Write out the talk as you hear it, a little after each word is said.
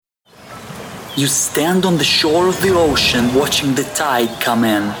You stand on the shore of the ocean watching the tide come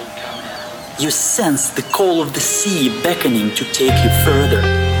in. You sense the call of the sea beckoning to take you further.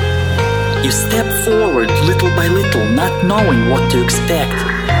 You step forward little by little, not knowing what to expect,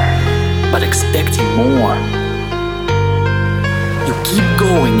 but expecting more. You keep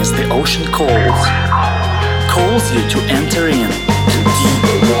going as the ocean calls you to enter in to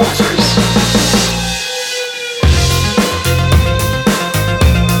deeper waters.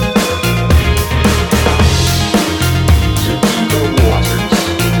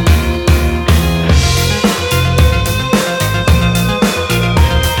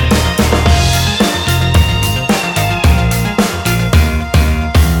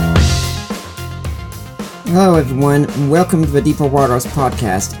 Hello everyone, and welcome to the Deeper Waters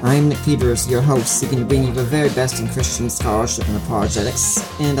podcast. I'm Nick Peters, your host, seeking to bring you the very best in Christian scholarship and apologetics,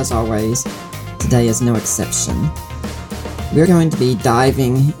 and as always, today is no exception. We're going to be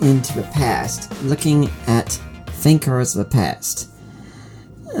diving into the past, looking at thinkers of the past.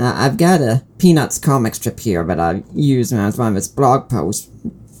 I've got a Peanuts comic strip here that I used when I was writing this blog post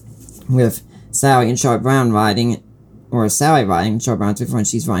with Sally and Charlotte Brown writing, or Sally writing, Charlotte Brown's before, and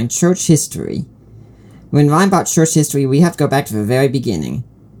she's writing church history. When writing about church history, we have to go back to the very beginning.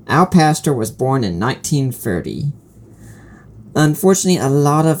 Our pastor was born in 1930. Unfortunately, a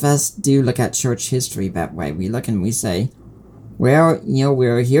lot of us do look at church history that way. We look and we say, well,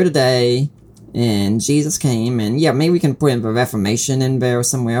 we're here today, and Jesus came, and maybe we can put in the Reformation in there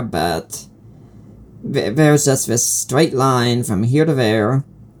somewhere, but there's just this straight line from here to there,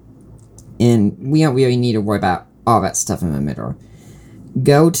 and we don't really need to worry about all that stuff in the middle.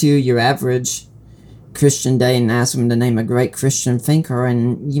 Go to your average Christian day and ask them to name a great Christian thinker,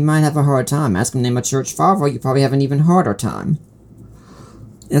 and you might have a hard time. Ask them to name a church father, you probably have an even harder time.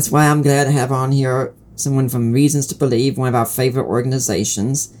 That's why I'm glad to have on here someone from Reasons to Believe, one of our favorite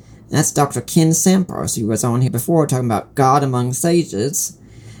organizations. That's Dr. Ken Sampras, who was on here before talking about God among sages,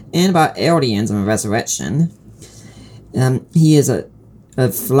 and about aliens and the resurrection. He is a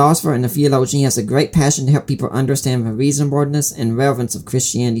philosopher and a theologian. He has a great passion to help people understand the reasonableness and relevance of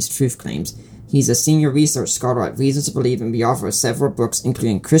Christianity's truth claims. He's a senior research scholar at Reasons to Believe and the author of several books,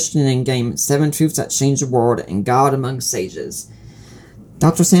 including Christian Endgame, 7 Truths That Change the World, and God Among Sages.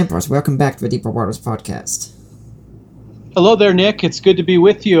 Dr. Sampras, welcome back to the Deeper Waters podcast. Hello there, Nick. It's good to be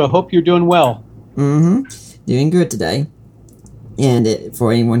with you. I hope you're doing well. Doing good today. And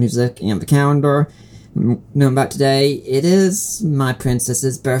for anyone who's looking at the calendar, knowing about today, it is my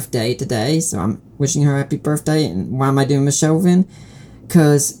princess's birthday today, so I'm wishing her a happy birthday. And why am I doing the show then?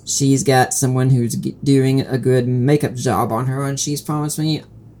 Because she's got someone who's doing a good makeup job on her, and she's promised me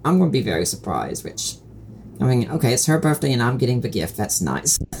I'm going to be very surprised, which, okay, it's her birthday and I'm getting the gift. That's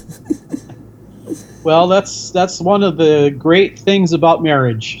nice. Well, that's one of the great things about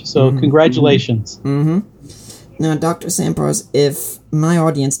marriage, so congratulations. Now, Dr. Sampras, if my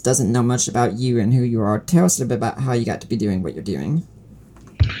audience doesn't know much about you and who you are, tell us a bit about how you got to be doing what you're doing.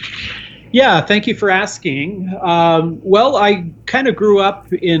 Yeah, thank you for asking. Well, I kind of grew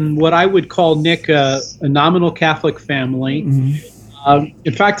up in what I would call, Nick, a nominal Catholic family.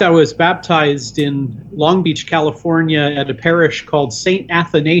 In fact, I was baptized in Long Beach, California at a parish called St.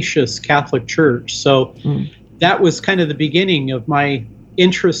 Athanasius Catholic Church. So that was kind of the beginning of my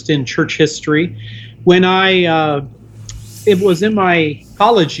interest in church history. When it was in my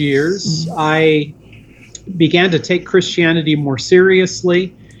college years, I began to take Christianity more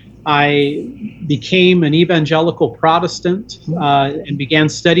seriously. I became an evangelical Protestant and began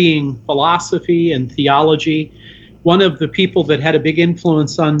studying philosophy and theology. One of the people that had a big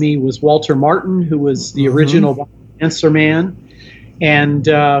influence on me was Walter Martin, who was the original Answer Man. And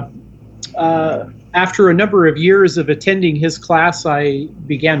after a number of years of attending his class, I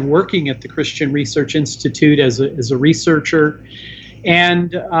began working at the Christian Research Institute as a researcher.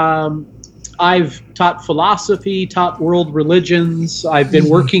 And I've taught philosophy, taught world religions. I've been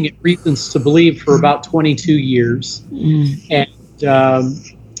working at Reasons to Believe for about 22 years. And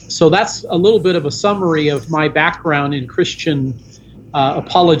so that's a little bit of a summary of my background in Christian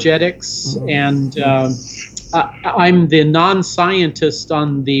apologetics. And I'm the non-scientist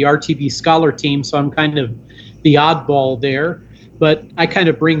on the RTB Scholar team, so I'm kind of the oddball there. But I kind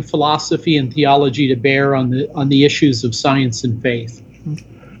of bring philosophy and theology to bear on the issues of science and faith.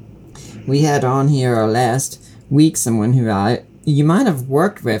 We had on here last week someone who you might have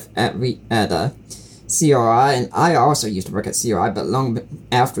worked with at CRI, and I also used to work at CRI, but long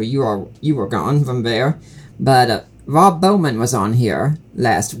after you were gone from there. But Rob Bowman was on here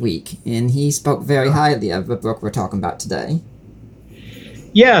last week, and he spoke very highly of the book we're talking about today.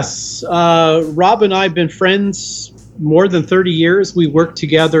 Yes, Rob and I have been friends more than 30 years. We worked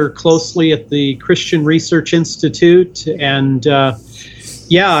together closely at the Christian Research Institute, and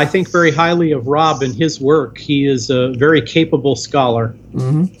I think very highly of Rob and his work. He is a very capable scholar.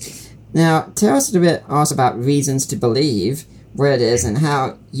 Mm-hmm. Now, tell us a bit also about Reasons to Believe, where it is, and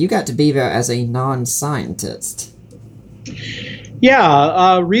how you got to be there as a non-scientist.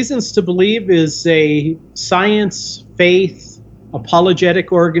 Reasons to Believe is a science, faith,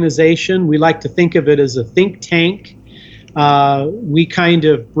 apologetic organization. We like to think of it as a think tank. We kind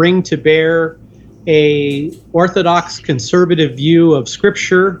of bring to bear a orthodox conservative view of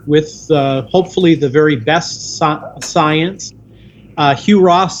Scripture with hopefully the very best science. Hugh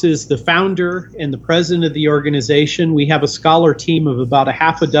Ross is the founder and the president of the organization. We have a scholar team of about a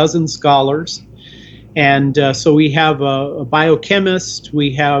half a dozen scholars. And so we have a biochemist,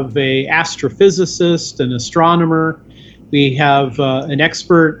 we have an astrophysicist, an astronomer, we have an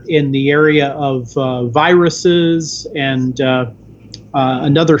expert in the area of viruses, and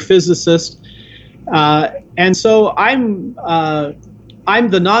another physicist. And so I'm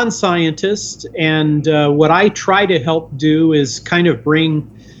the non-scientist, and what I try to help do is kind of bring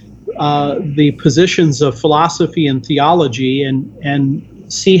the positions of philosophy and theology and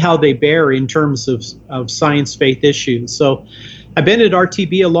see how they bear in terms of science-faith issues. So I've been at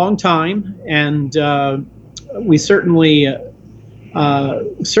RTB a long time, and we certainly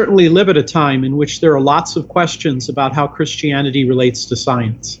live at a time in which there are lots of questions about how Christianity relates to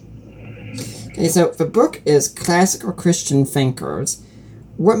science. Okay, so the book is Classical Christian Thinkers.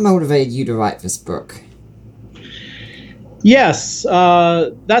 What motivated you to write this book? Yes,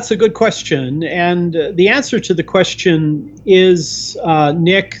 that's a good question. And the answer to the question is,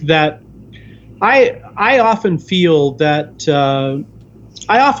 Nick, that I often feel that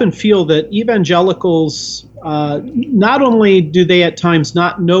evangelicals, not only do they at times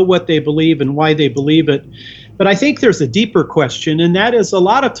not know what they believe and why they believe it, but I think there's a deeper question, and that is a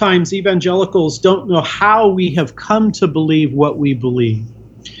lot of times evangelicals don't know how we have come to believe what we believe.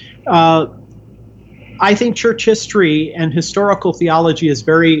 I think church history and historical theology is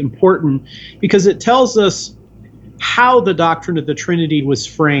very important because it tells us how the doctrine of the Trinity was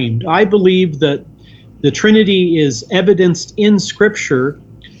framed. I believe that the Trinity is evidenced in Scripture,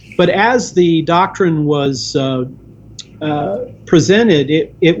 but as the doctrine was presented,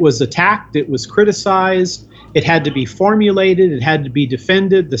 it was attacked, it was criticized, it had to be formulated, it had to be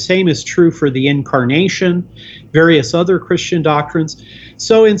defended. The same is true for the Incarnation, various other Christian doctrines.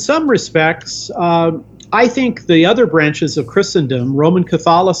 So in some respects, I think the other branches of Christendom, Roman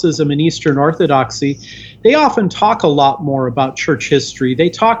Catholicism and Eastern Orthodoxy, they often talk a lot more about church history. They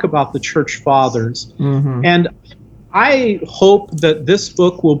talk about the church fathers. Mm-hmm. And I hope that this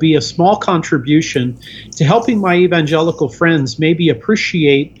book will be a small contribution to helping my evangelical friends maybe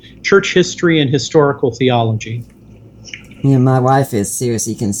appreciate church history and historical theology. Yeah, my wife is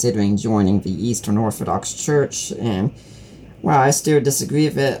seriously considering joining the Eastern Orthodox Church, and while I still disagree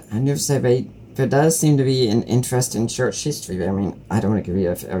with it, I never say there does seem to be an interest in church history. I mean, I don't agree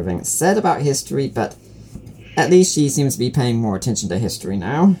with everything that's said about history, but at least she seems to be paying more attention to history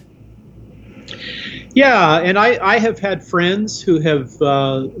now. Yeah, and I have had friends who have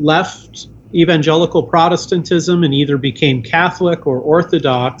left evangelical Protestantism and either became Catholic or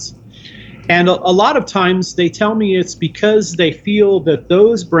Orthodox. And a lot of times they tell me it's because they feel that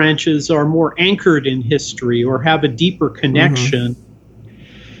those branches are more anchored in history or have a deeper connection.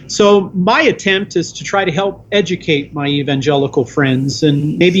 Mm-hmm. So my attempt is to try to help educate my evangelical friends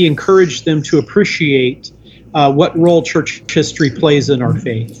and maybe encourage them to appreciate what role church history plays in our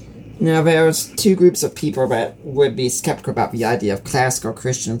faith. Now, there's two groups of people that would be skeptical about the idea of classical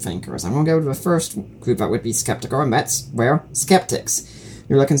Christian thinkers. I'm going to go to the first group that would be skeptical, and that's, well, skeptics.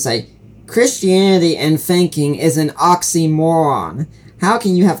 You're looking to say, Christianity and thinking is an oxymoron. How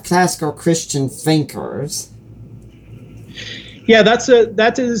can you have classical Christian thinkers? Yeah,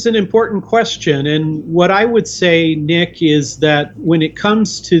 that is an important question. And what I would say, Nick, is that when it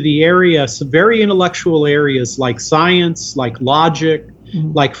comes to the area, some very intellectual areas like science, like logic,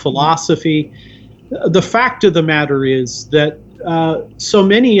 like philosophy, the fact of the matter is that so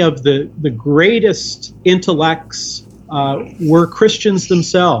many of the greatest intellects were Christians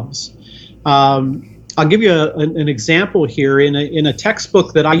themselves. I'll give you an example here. In a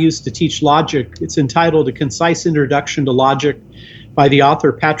textbook that I used to teach logic, it's entitled A Concise Introduction to Logic by the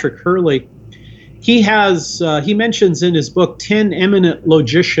author Patrick Hurley. He mentions in his book 10 eminent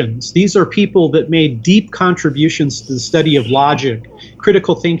logicians. These are people that made deep contributions to the study of logic,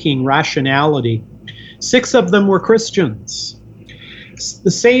 critical thinking, rationality. 6 of them were Christians.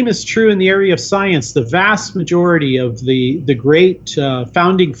 The same is true in the area of science. The vast majority of the great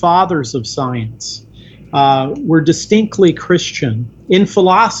founding fathers of science were distinctly Christian. In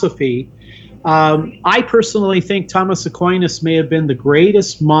philosophy, I personally think Thomas Aquinas may have been the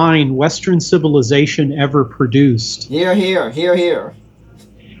greatest mind Western civilization ever produced. Hear, hear, hear, hear.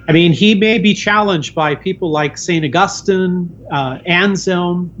 I mean, he may be challenged by people like St. Augustine,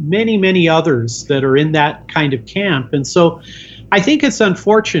 Anselm, many, many others that are in that kind of camp. And so I think it's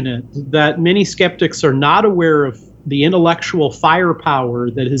unfortunate that many skeptics are not aware of the intellectual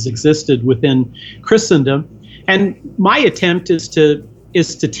firepower that has existed within Christendom. And my attempt is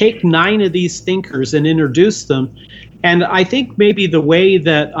to take 9 of these thinkers and introduce them. And I think maybe the way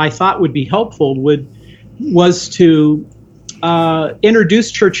that I thought would be helpful was to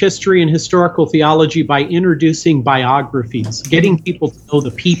introduce church history and historical theology by introducing biographies, getting people to know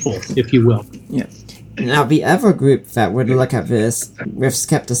the people, if you will. Yeah. Now, the other group that would look at this with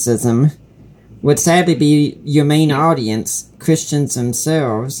skepticism would sadly be your main audience, Christians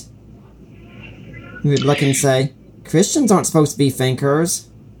themselves, who would look and say, Christians aren't supposed to be thinkers.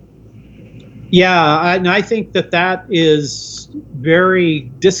 Yeah, and I think that is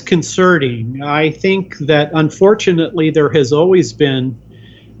very disconcerting. I think that, unfortunately, there has always been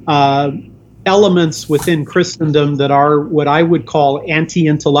elements within Christendom that are what I would call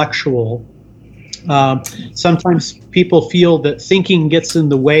anti-intellectual. Sometimes people feel that thinking gets in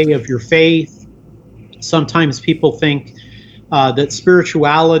the way of your faith. Sometimes people think that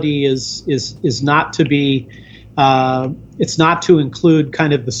spirituality is not to be, it's not to include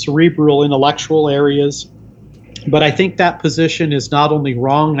kind of the cerebral intellectual areas. But I think that position is not only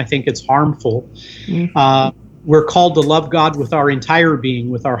wrong, I think it's harmful. Mm-hmm. We're called to love God with our entire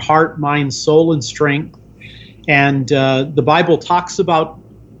being, with our heart, mind, soul, and strength. And the Bible talks about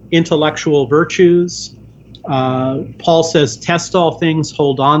intellectual virtues. Paul says, test all things,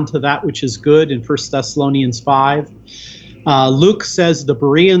 hold on to that which is good in 1 Thessalonians 5. Luke says the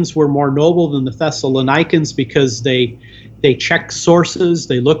Bereans were more noble than the Thessalonians because they checked sources.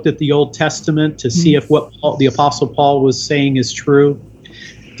 They looked at the Old Testament to see if what the Apostle Paul was saying is true.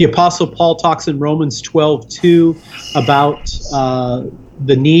 The Apostle Paul talks in Romans 12:2 about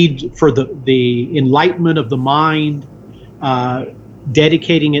the need for the enlightenment of the mind,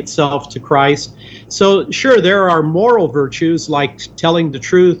 dedicating itself to Christ. So sure, there are moral virtues like telling the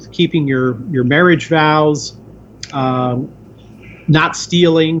truth, keeping your marriage vows, not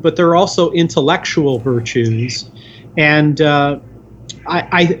stealing, but there are also intellectual virtues. And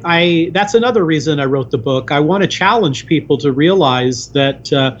I that's another reason I wrote the book. I want to challenge people to realize that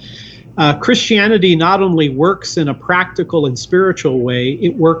Christianity not only works in a practical and spiritual way,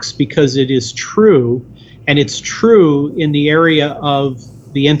 it works because it is true, and it's true in the area of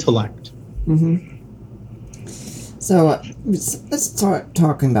the intellect. Mm-hmm. So let's start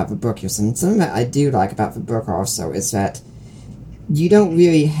talking about the book here. Something that I do like about the book also is that you don't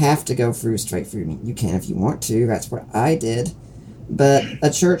really have to go through straight through. You can if you want to. That's what I did. But a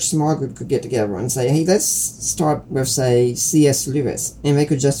church small group could get together and say, hey, let's start with, say, C.S. Lewis. And they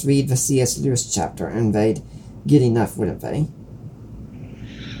could just read the C.S. Lewis chapter and they'd get enough, wouldn't they?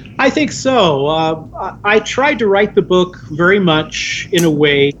 I think so. I tried to write the book very much in a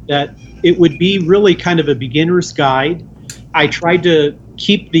way that it would be really kind of a beginner's guide. I tried to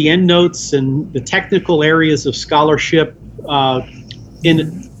keep the endnotes and the technical areas of scholarship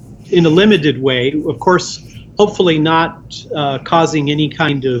in a limited way. Of course, hopefully not causing any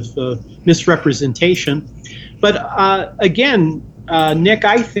kind of misrepresentation. But again, Nick,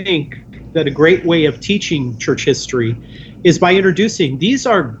 I think that a great way of teaching church history is by introducing these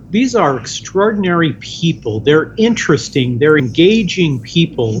are extraordinary people. They're interesting, they're engaging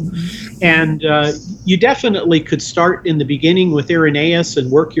people, and you definitely could start in the beginning with Irenaeus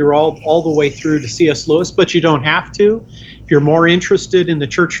and work your all the way through to C.S. Lewis, but you don't have to. If you're more interested in the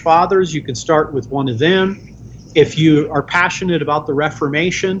church fathers, you can start with one of them. If you are passionate about the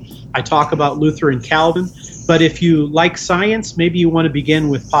Reformation, I talk about Luther and Calvin. But if you like science, maybe you want to begin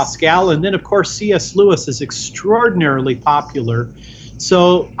with Pascal. And then, of course, C.S. Lewis is extraordinarily popular.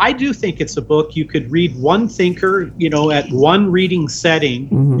 So I do think it's a book you could read one thinker, at one reading setting.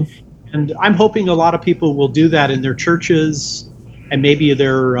 Mm-hmm. And I'm hoping a lot of people will do that in their churches and maybe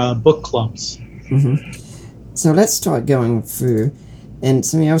their book clubs. Mm-hmm. So let's start going through. And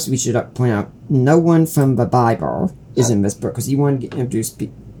something else we should point out, no one from the Bible is in this book, because you want to introduce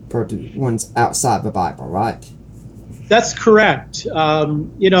people to ones outside the Bible, right? That's correct.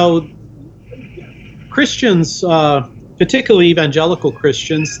 Christians, particularly evangelical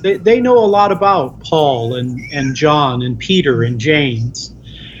Christians, they know a lot about Paul and John and Peter and James.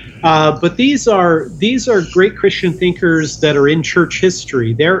 But these are great Christian thinkers that are in church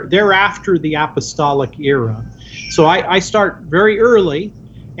history. They're after the apostolic era. So I start very early,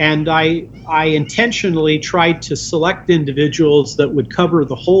 And I intentionally tried to select individuals that would cover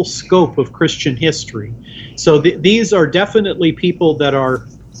the whole scope of Christian history. So these are definitely people that are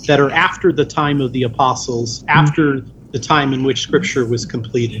after the time of the apostles, after the time in which Scripture was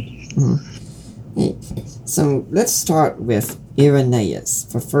completed. So let's start with Irenaeus,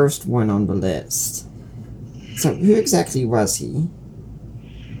 the first one on the list. So who exactly was he?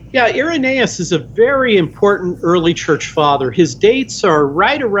 Yeah, Irenaeus is a very important early church father. His dates are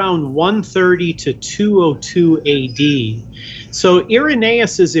right around 130 to 202 AD. So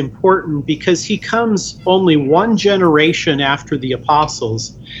Irenaeus is important because he comes only one generation after the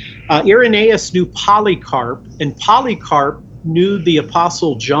apostles. Irenaeus knew Polycarp, and Polycarp knew the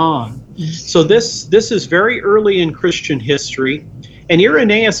apostle John. So this is very early in Christian history, and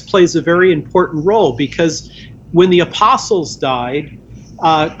Irenaeus plays a very important role because when the apostles died,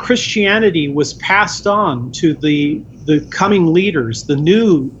 Christianity was passed on to the coming leaders, the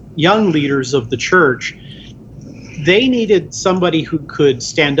new young leaders of the church. They needed somebody who could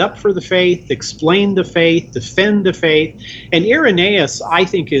stand up for the faith, explain the faith, defend the faith. And Irenaeus, I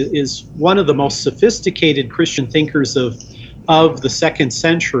think, is one of the most sophisticated Christian thinkers of the second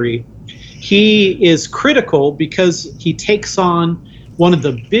century. He is critical because he takes on one of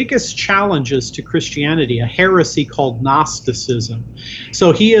the biggest challenges to Christianity, a heresy called Gnosticism.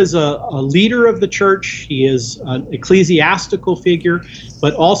 So he is a leader of the church, he is an ecclesiastical figure,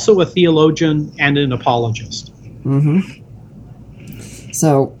 but also a theologian and an apologist.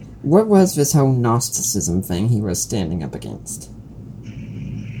 So what was this whole Gnosticism thing he was standing up against?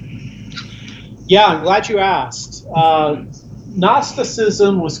 Yeah, I'm glad you asked.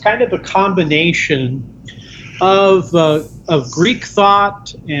 Gnosticism was kind of a combination of Greek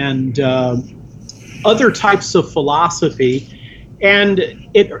thought and other types of philosophy, and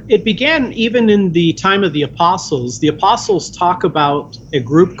it began even in the time of the apostles. The apostles talk about a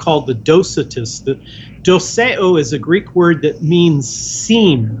group called the Docetists. The Doceo is a Greek word that means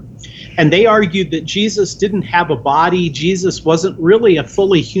seem, and they argued that Jesus didn't have a body. Jesus wasn't really a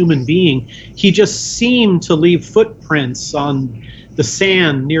fully human being. He just seemed to leave footprints on the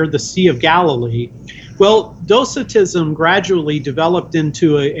sand near the Sea of Galilee. Well, Docetism gradually developed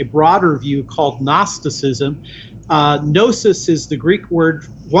into a broader view called Gnosticism. Gnosis is the Greek word,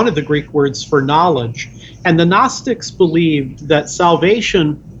 one of the Greek words for knowledge. And the Gnostics believed that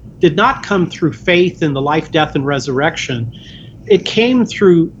salvation did not come through faith in the life, death, and resurrection. It came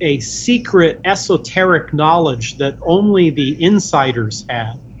through a secret, esoteric knowledge that only the insiders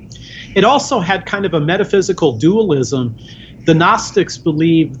had. It also had kind of a metaphysical dualism. The Gnostics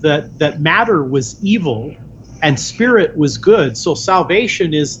believed that matter was evil and spirit was good. So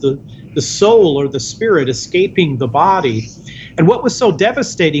salvation is the soul or the spirit escaping the body. And what was so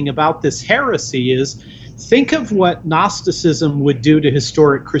devastating about this heresy is, think of what Gnosticism would do to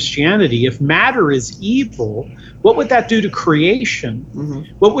historic Christianity. If matter is evil, what would that do to creation?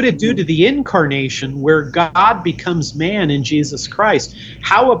 What would it do to the incarnation where God becomes man in Jesus Christ?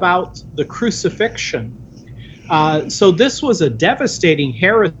 How about the crucifixion? So this was a devastating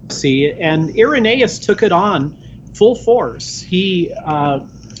heresy, and Irenaeus took it on full force. He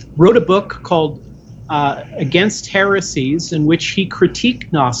wrote a book called Against Heresies, in which he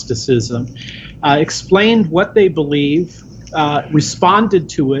critiqued Gnosticism, explained what they believe, responded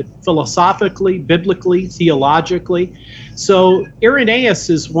to it philosophically, biblically, theologically. So Irenaeus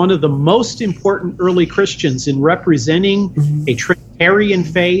is one of the most important early Christians in representing a Trinitarian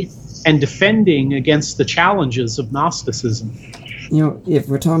faith and defending against the challenges of Gnosticism. You know, if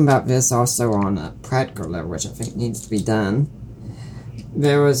we're talking about this also on a practical level, which I think needs to be done,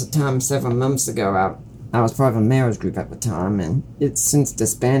 there was a time several months ago, I was part of a marriage group at the time, and it's since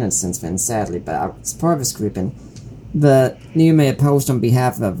disbanded since then, sadly, but I was part of this group, and the new made a post on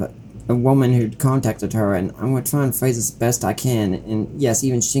behalf of a woman who'd contacted her, and I'm going to try and phrase this best I can, and yes,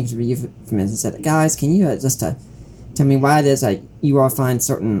 even she could be from it and said, guys, can you just tell me why it is that you all find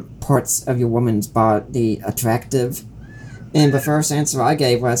certain parts of your woman's body attractive? And the first answer I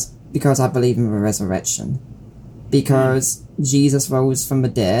gave was, because I believe in the resurrection. Because Jesus rose from the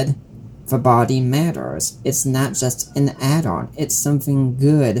dead, the body matters. It's not just an add-on. It's something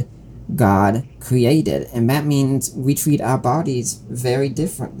good God created. And that means we treat our bodies very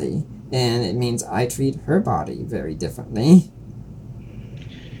differently. And it means I treat her body very differently.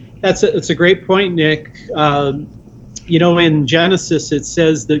 That's a great point, Nick. You know, in Genesis, it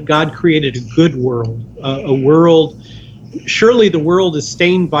says that God created a good world, a world, surely the world is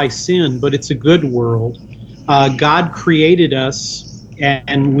stained by sin, but it's a good world. God created us,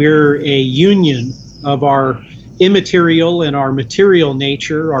 and we're a union of our immaterial and our material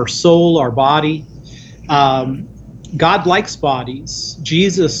nature, our soul, our body. God likes bodies.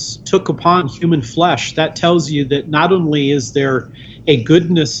 Jesus took upon human flesh. That tells you that not only is there a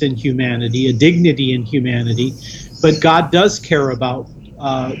goodness in humanity, a dignity in humanity, but God does care about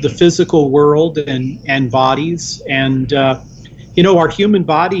the physical world and bodies. And, our human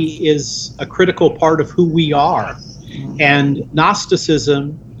body is a critical part of who we are. And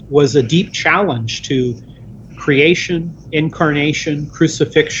Gnosticism was a deep challenge to creation, incarnation,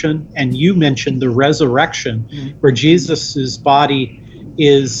 crucifixion, and you mentioned the resurrection, where Jesus's body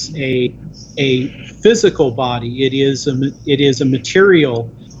is a physical body. It is a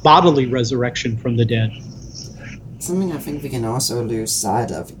material, bodily resurrection from the dead. Something I think we can also lose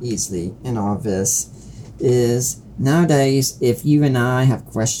sight of easily in all of this is nowadays, if you and I have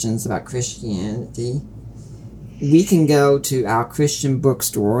questions about Christianity, we can go to our Christian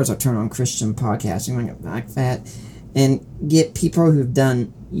bookstores or turn on Christian podcasting like that and get people who've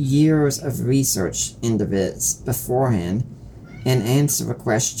done years of research into this beforehand and answer the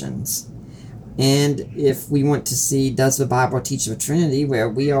questions. And if we want to see, does the Bible teach of a Trinity, where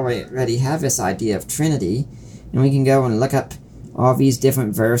we already have this idea of Trinity, and we can go and look up all these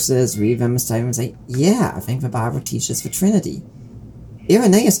different verses, read them and say, yeah, I think the Bible teaches the Trinity.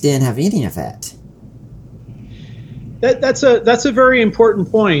 Irenaeus didn't have any of that. That's a very important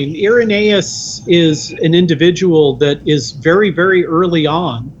point. Irenaeus is an individual that is very, very early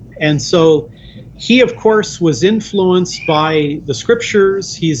on. And so he, of course, was influenced by the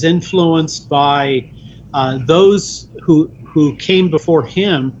scriptures. He's influenced by those who came before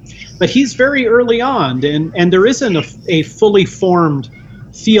him. But he's very early on, and there isn't a fully formed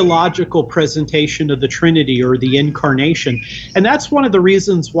theological presentation of the Trinity or the Incarnation. And that's one of the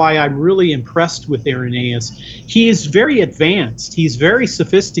reasons why I'm really impressed with Irenaeus. He is very advanced. He's very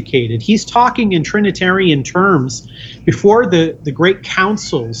sophisticated. He's talking in Trinitarian terms before the great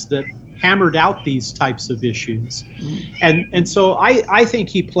councils that hammered out these types of issues. And so I think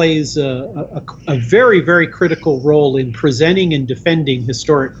he plays a very, very critical role in presenting and defending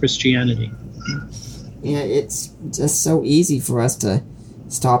historic Christianity. Yeah, it's just so easy for us to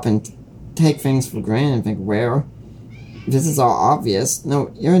stop and take things for granted and think, well, this is all obvious.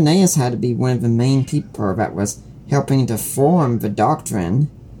 No, Irenaeus had to be one of the main people that was helping to form the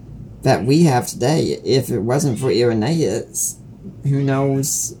doctrine that we have today. If it wasn't for Irenaeus, who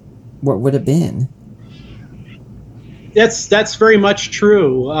knows what would have been. That's very much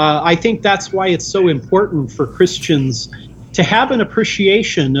true. I think that's why it's so important for Christians to have an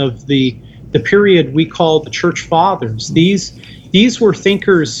appreciation of the period we call the Church Fathers. These were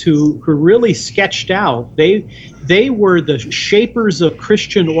thinkers who really sketched out. They were the shapers of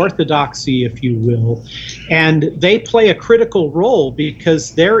Christian orthodoxy, if you will, and they play a critical role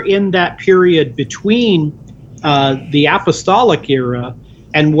because they're in that period between the apostolic era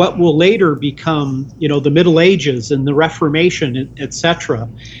and what will later become, the Middle Ages and the Reformation, etc.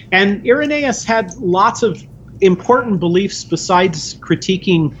 And Irenaeus had lots of important beliefs besides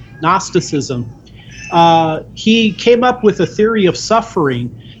critiquing Gnosticism. He came up with a theory of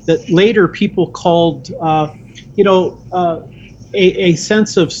suffering that later people called, a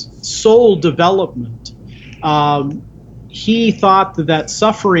sense of soul development. He thought that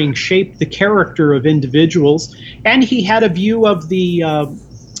suffering shaped the character of individuals, and he had a view of the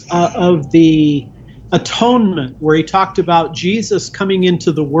atonement, where he talked about Jesus coming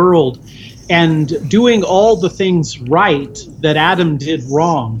into the world and doing all the things right that Adam did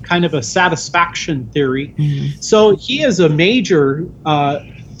wrong, kind of a satisfaction theory. Mm-hmm. So he is a major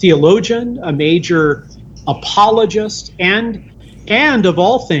theologian, a major apologist, and of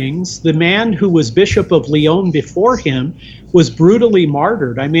all things, the man who was Bishop of Lyon before him was brutally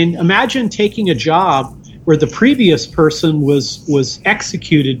martyred. I mean, imagine taking a job where the previous person was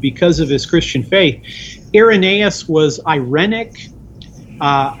executed because of his Christian faith. Irenaeus was irenic.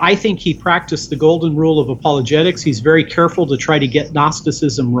 I think he practiced the golden rule of apologetics. He's very careful to try to get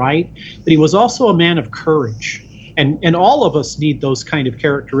Gnosticism right, but he was also a man of courage. And all of us need those kind of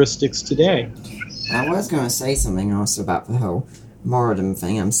characteristics today. I was going to say something also about the whole martyrdom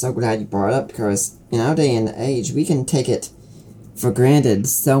thing. I'm so glad you brought it up, because in our day and age, we can take it for granted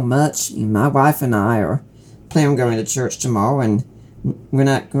so much. My wife and I are planning on going to church tomorrow, and we're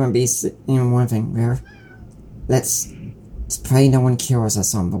not going to be, one thing, let's pray no one kills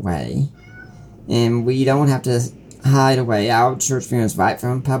us on the way. And we don't have to hide away. Our church funeral is right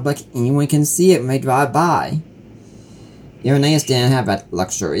from public. Anyone can see it when they drive by. Irenaeus didn't have that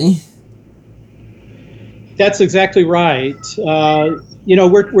luxury. That's exactly right.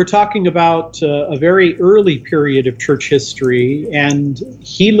 we're talking about a very early period of church history, and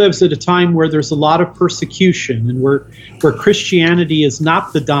he lives at a time where there's a lot of persecution and where Christianity is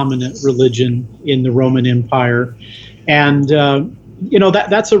not the dominant religion in the Roman Empire. And,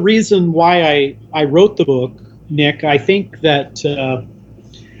 that's a reason why I wrote the book, Nick. I think that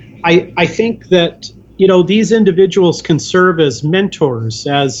these individuals can serve as mentors,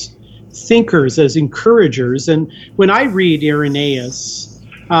 as thinkers, as encouragers. And when I read Irenaeus,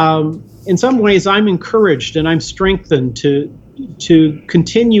 in some ways I'm encouraged and I'm strengthened to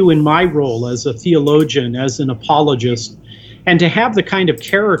continue in my role as a theologian, as an apologist, and to have the kind of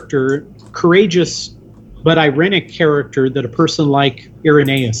character, courageous but ironic character, that a person like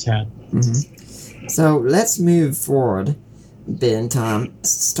Irenaeus had. Mm-hmm. So let's move forward a bit in time,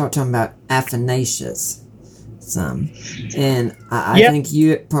 start talking about Athanasius some. And I think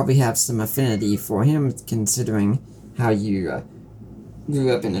you probably have some affinity for him, considering how you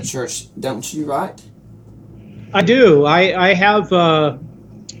grew up in the church, don't you, right? I do. I have,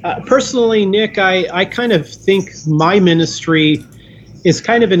 personally, Nick, I kind of think my ministry is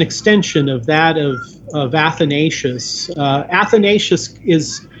kind of an extension of that of Athanasius. Athanasius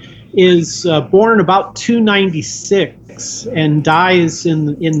is born about 296 and dies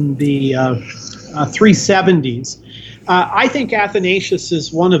in the 370s. I think Athanasius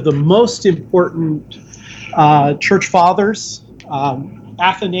is one of the most important church fathers.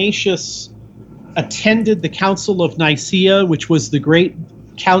 Athanasius attended the Council of Nicaea, which was the great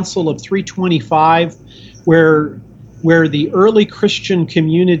council of 325, where the early Christian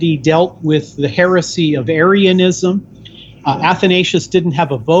community dealt with the heresy of Arianism. Athanasius didn't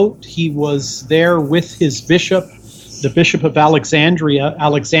have a vote. He was there with his bishop, the Bishop of Alexandria,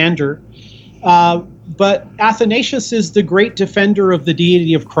 Alexander. But Athanasius is the great defender of the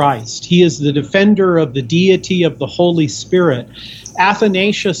deity of Christ. He is the defender of the deity of the Holy Spirit.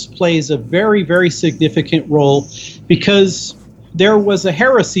 Athanasius plays a very, very significant role because there was a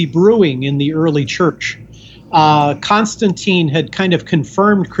heresy brewing in the early church. Constantine had kind of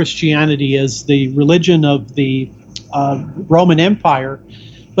confirmed Christianity as the religion of the Roman Empire,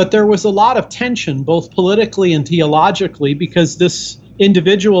 but there was a lot of tension, both politically and theologically, because this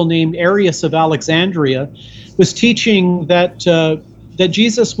individual named Arius of Alexandria was teaching that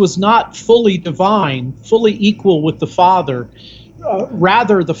Jesus was not fully divine, fully equal with the Father.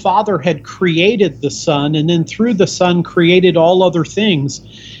 Rather, the Father had created the Son, and then through the Son created all other things.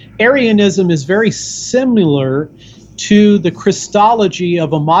 Arianism is very similar to the Christology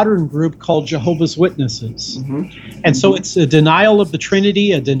of a modern group called Jehovah's Witnesses. Mm-hmm. And so it's a denial of the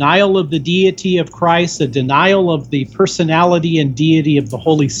Trinity, a denial of the deity of Christ, a denial of the personality and deity of the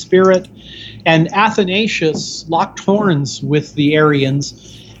Holy Spirit. And Athanasius locked horns with the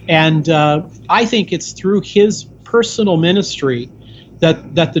Arians. And I think it's through his personal ministry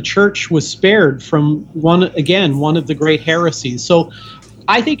that the church was spared from one of the great heresies. So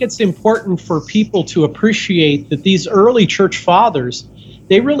I think it's important for people to appreciate that these early church fathers,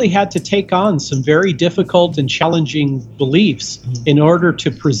 they really had to take on some very difficult and challenging beliefs in order to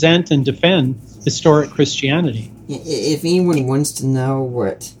present and defend historic Christianity. If anyone wants to know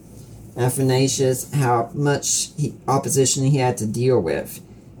what Athanasius, how much opposition he had to deal with,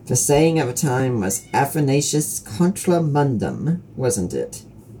 the saying of a time was Athanasius contra mundum, wasn't it?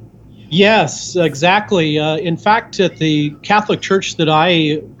 Yes, exactly. In fact, at the Catholic Church that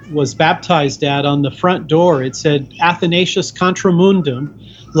I was baptized at, on the front door, it said Athanasius contra mundum,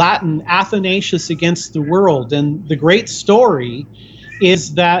 Latin, Athanasius against the world. And the great story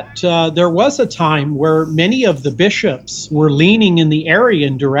is that there was a time where many of the bishops were leaning in the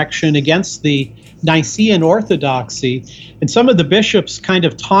Arian direction against the Nicene orthodoxy. And some of the bishops kind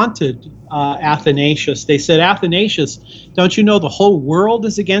of taunted Athanasius. They said, Athanasius, don't you know the whole world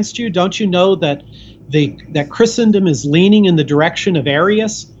is against you? Don't you know that that Christendom is leaning in the direction of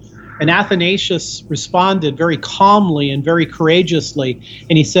Arius? And Athanasius responded very calmly and very courageously.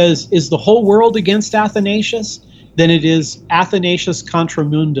 And he says, is the whole world against Athanasius? Then it is Athanasius contra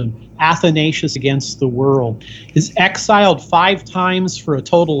mundum, Athanasius against the world. He's exiled 5 times for a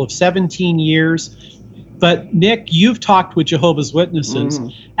total of 17 years. But Nick, you've talked with Jehovah's Witnesses.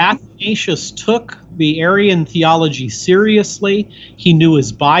 Athanasius took the Arian theology seriously. He knew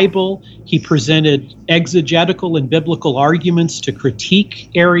his Bible. He presented exegetical and biblical arguments to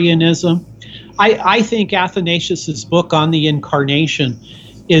critique Arianism. I think Athanasius's book on the Incarnation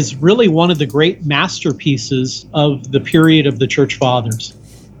is really one of the great masterpieces of the period of the Church Fathers.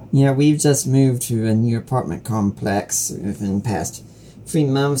 Yeah, we've just moved to a new apartment complex within the past 3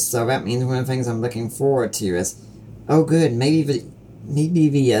 months, so that means one of the things I'm looking forward to is, oh good, maybe the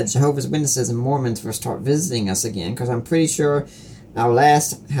Jehovah's Witnesses and Mormons will start visiting us again, because I'm pretty sure our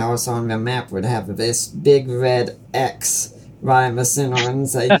last house on the map would have this big red X right in the center and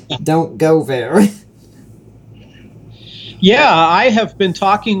say, don't go there. Yeah, I have been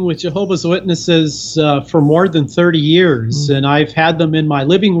talking with Jehovah's Witnesses for more than 30 years, and I've had them in my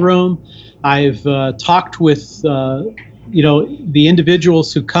living room. I've talked with, the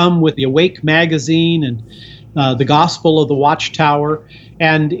individuals who come with the Awake magazine and the Gospel of the Watchtower.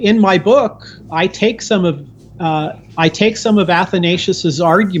 And in my book, I take some of Athanasius's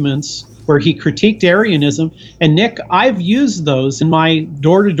arguments where he critiqued Arianism, and Nick, I've used those in my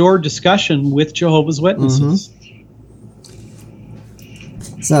door-to-door discussion with Jehovah's Witnesses. Mm-hmm.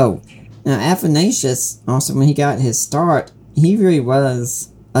 So, now Athanasius, also when he got his start, he really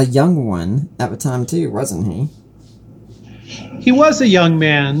was a young one at the time too, wasn't he? He was a young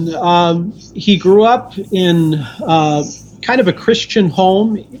man. He grew up in kind of a Christian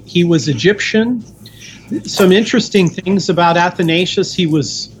home. He was Egyptian. Some interesting things about Athanasius: he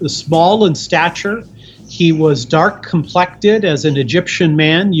was small in stature. He was dark complected, as an Egyptian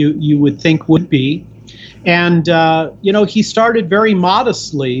man you would think would be. And, he started very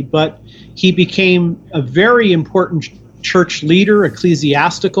modestly, but he became a very important church leader,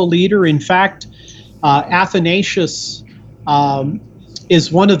 ecclesiastical leader. In fact, Athanasius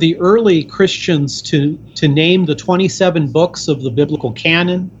is one of the early Christians to name the 27 books of the biblical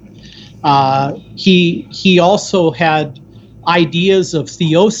canon. He also had ideas of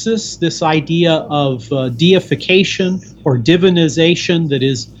theosis, this idea of deification or divinization that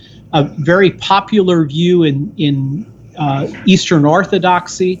is a very popular view in Eastern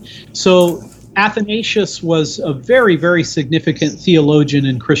Orthodoxy. So Athanasius was a very, very significant theologian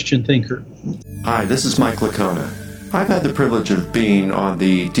and Christian thinker. Hi, this is Mike Licona. I've had the privilege of being on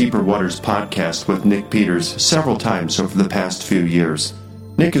the Deeper Waters podcast with Nick Peters several times over the past few years.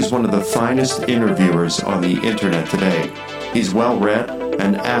 Nick is one of the finest interviewers on the internet today. He's well-read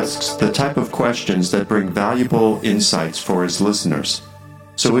and asks the type of questions that bring valuable insights for his listeners.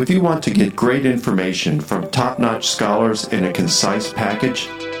 So if you want to get great information from top-notch scholars in a concise package,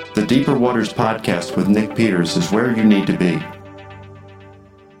 the Deeper Waters podcast with Nick Peters is where you need to be.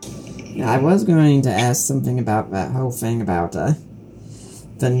 I was going to ask something about that whole thing about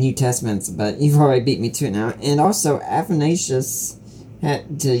the New Testament, but you've already beat me to it now. And also, Athanasius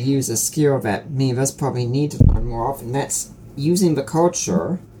had to use a skill that many of us probably need to learn more often. That's using the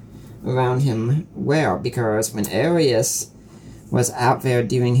culture around him well, because when Arius was out there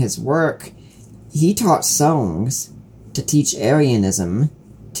doing his work, he taught songs to teach Arianism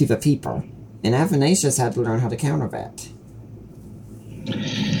to the people. And Athanasius had to learn how to counter that.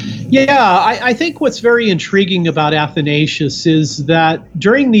 Yeah, I think what's very intriguing about Athanasius is that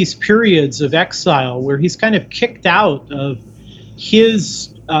during these periods of exile where he's kind of kicked out of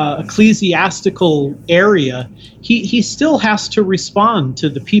his ecclesiastical area, he still has to respond to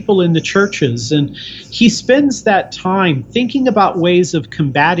the people in the churches, and he spends that time thinking about ways of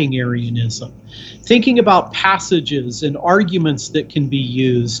combating Arianism, thinking about passages and arguments that can be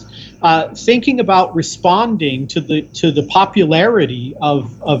used, thinking about responding to the popularity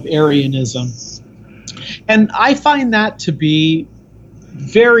of Arianism. And I find that to be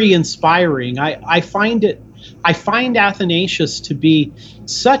very inspiring. I find Athanasius to be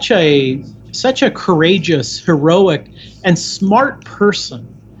such a courageous, heroic, and smart person.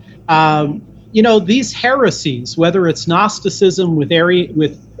 These heresies, whether it's Gnosticism with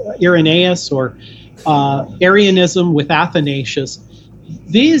Irenaeus or Arianism with Athanasius,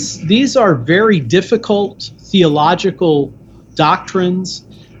 these are very difficult theological doctrines,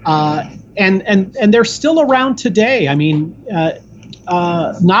 and they're still around today. I mean,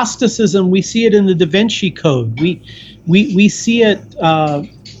 Gnosticism, we see it in the Da Vinci Code. We see it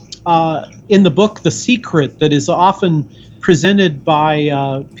in the book The Secret, that is often presented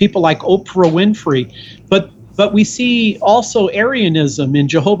by people like Oprah Winfrey. But we see also Arianism in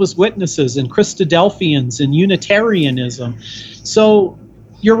Jehovah's Witnesses and Christadelphians and Unitarianism. So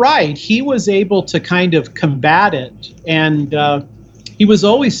you're right, he was able to kind of combat it. And he was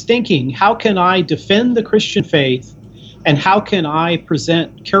always thinking, how can I defend the Christian faith? And how can I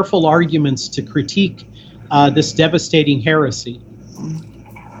present careful arguments to critique this devastating heresy?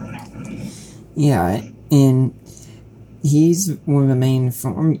 Yeah, and he's one of the main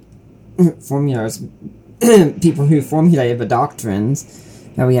formulas, people who formulated the doctrines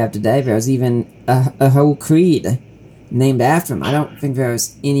that we have today. There's even a whole creed named after him. I don't think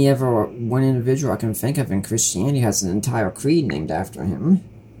there's any other one individual I can think of in Christianity who has an entire creed named after him.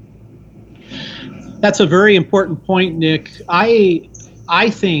 That's a very important point, Nick. I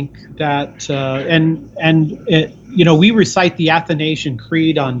think that, we recite the Athanasian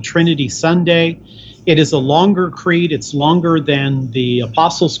Creed on Trinity Sunday, It is a longer creed. It's longer than the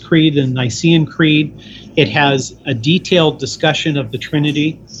Apostles' Creed and Nicene Creed. It has a detailed discussion of the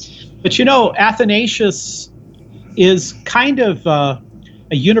Trinity. But Athanasius is kind of a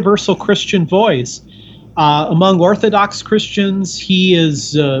universal Christian voice. Among Orthodox Christians, he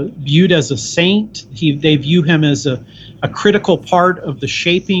is viewed as a saint. They view him as a critical part of the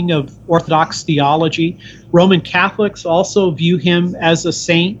shaping of Orthodox theology. Roman Catholics also view him as a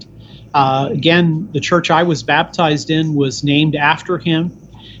saint. Again, the church I was baptized in was named after him.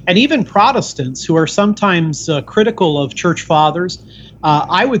 And even Protestants, who are sometimes critical of church fathers,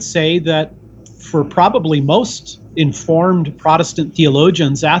 I would say that for probably most informed Protestant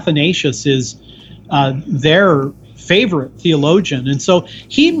theologians, Athanasius is their favorite theologian. And so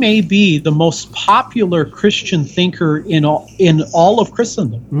he may be the most popular Christian thinker in all of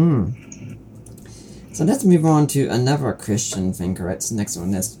Christendom. So let's move on to another Christian thinker. It's the next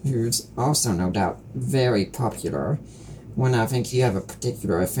one, who's also no doubt very popular, one I think you have a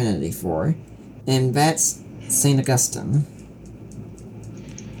particular affinity for, and that's St. Augustine.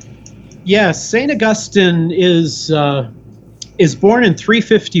 Yes, St. Augustine is born in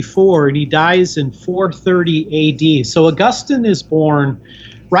 354 and he dies in 430 AD. So Augustine is born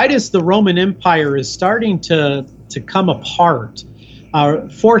right as the Roman Empire is starting to come apart.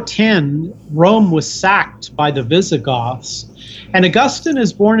 410, Rome was sacked by the Visigoths. And Augustine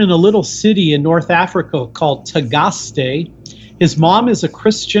is born in a little city in North Africa called Tagaste. His mom is a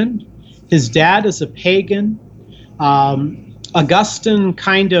Christian. His dad is a pagan. Augustine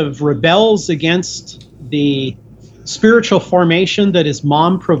kind of rebels against the spiritual formation that his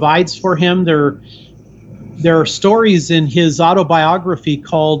mom provides for him. There are stories in his autobiography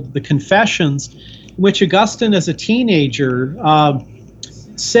called The Confessions, in which Augustine, as a teenager,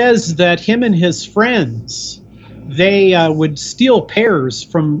 says that him and his friends, they would steal pears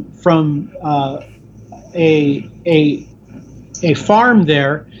from a farm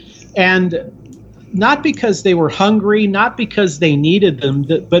there, and not because they were hungry, not because they needed them,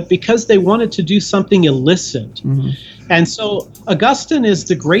 but because they wanted to do something illicit. Mm-hmm. And so Augustine is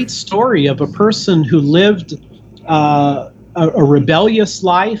the great story of a person who lived a rebellious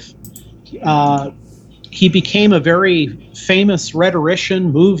life. He became a very famous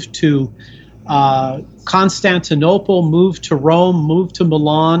rhetorician, moved to Constantinople, moved to Rome, moved to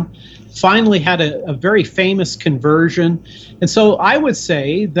Milan, finally had a very famous conversion. And so I would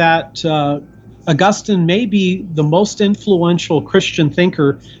say that Augustine may be the most influential Christian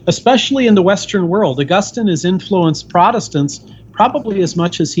thinker, especially in the Western world. Augustine has influenced Protestants probably as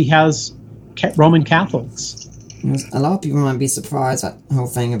much as he has Roman Catholics. A lot of people might be surprised at the whole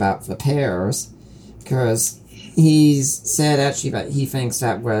thing about the pears, because he's said actually that he thinks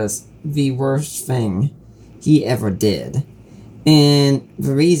that was the worst thing he ever did. And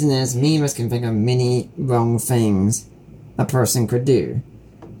the reason is, many of us can think of many wrong things a person could do.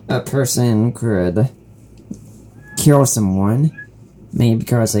 A person could kill someone, maybe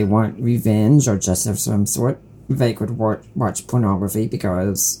because they want revenge or just of some sort. They could watch pornography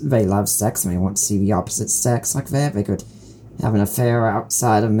because they love sex and they want to see the opposite sex like that. They could have an affair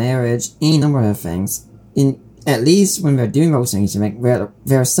outside of marriage, any number of things. At least when they're doing those things,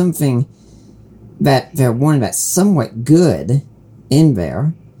 there's something that they're wanting that's somewhat good in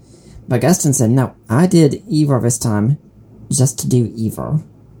there. But Augustine said, no, I did evil this time just to do evil.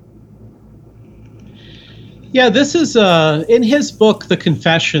 Yeah, this is in his book, The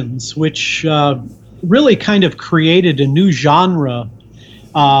Confessions, which really kind of created a new genre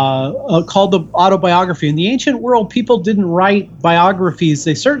called the autobiography. In the ancient world, people didn't write biographies.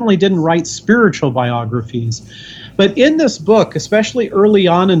 They certainly didn't write spiritual biographies. But in this book, especially early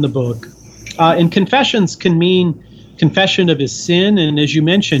on in the book, and confessions can mean confession of his sin, and as you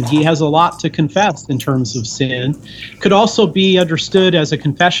mentioned, he has a lot to confess in terms of sin. Could also be understood as a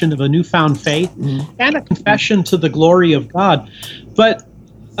confession of a newfound faith and a confession to the glory of God. But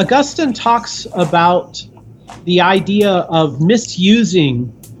Augustine talks about the idea of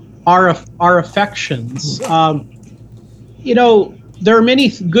misusing our affections. There are many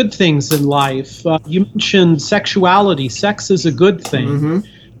good things in life. You mentioned sexuality. Sex is a good thing. Mm-hmm.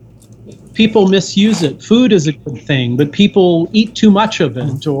 People misuse it. Food is a good thing, but people eat too much of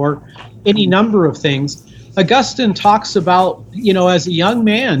it, or any number of things. Augustine talks about, as a young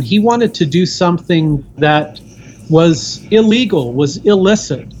man, he wanted to do something that was illegal, was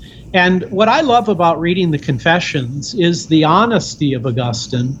illicit. And what I love about reading the Confessions is the honesty of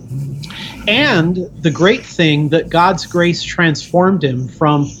Augustine and the great thing that God's grace transformed him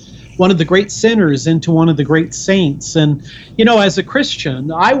from one of the great sinners into one of the great saints. And, as a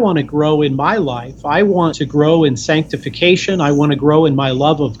Christian, I want to grow in my life. I want to grow in sanctification. I want to grow in my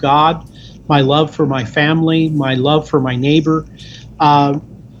love of God. my love for my family, my love for my neighbor.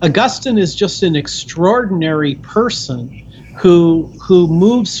 Augustine is just an extraordinary person who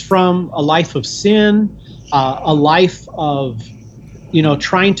moves from a life of sin, a life of,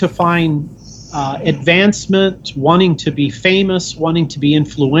 trying to find advancement, wanting to be famous, wanting to be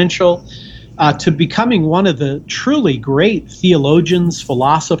influential, to becoming one of the truly great theologians,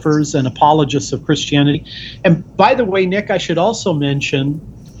 philosophers, and apologists of Christianity. And by the way, Nick, I should also mention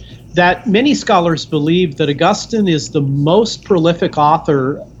that many scholars believe that Augustine is the most prolific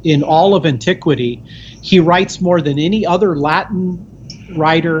author in all of antiquity. He writes more than any other Latin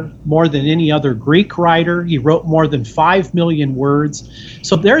writer, more than any other Greek writer. He wrote more than 5 million words.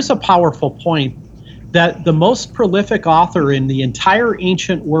 So there's a powerful point that the most prolific author in the entire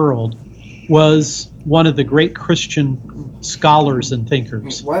ancient world was one of the great Christian scholars and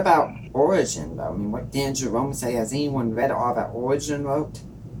thinkers. What about Origen, though? I mean, what did Jerome say? Has anyone read all that Origen wrote?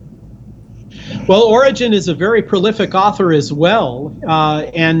 Well, Origen is a very prolific author as well,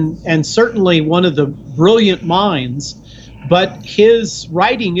 and certainly one of the brilliant minds, but his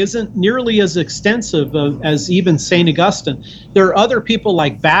writing isn't nearly as extensive as even St. Augustine. There are other people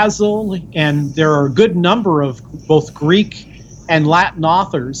like Basil, and there are a good number of both Greek and Latin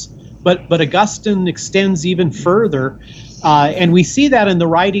authors, but Augustine extends even further, and we see that in the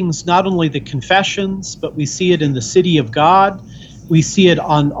writings, not only the Confessions, but we see it in the City of God. We see it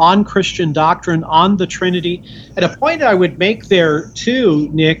on Christian doctrine, on the Trinity. And a point I would make there, too,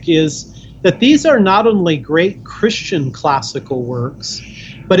 Nick, is that these are not only great Christian classical works,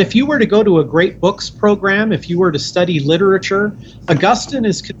 but if you were to go to a great books program, if you were to study literature, Augustine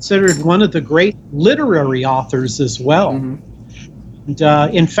is considered one of the great literary authors as well. Mm-hmm.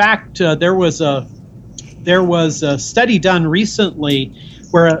 And in fact, there was a study done recently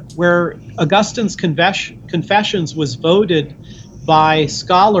where Augustine's Confessions was voted by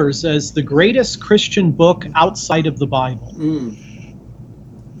scholars as the greatest Christian book outside of the Bible.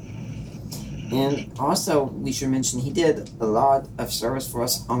 And also, we should mention, he did a lot of service for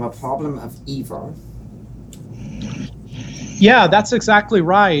us on the problem of evil. Yeah, that's exactly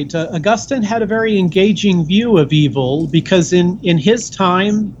right. Augustine had a very engaging view of evil because in his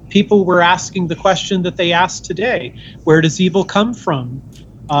time, people were asking the question that they ask today. Where does evil come from?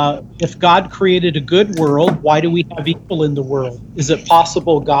 If God created a good world, why do we have evil in the world? Is it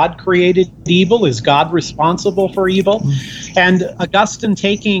possible God created evil? Is God responsible for evil? And Augustine,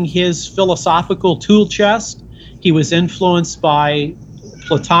 taking his philosophical tool chest, he was influenced by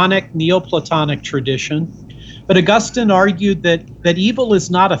Platonic, Neoplatonic tradition. But Augustine argued that evil is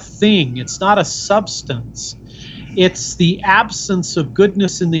not a thing, it's not a substance. It's the absence of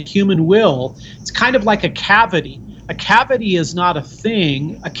goodness in the human will. It's kind of like a cavity. A cavity is not a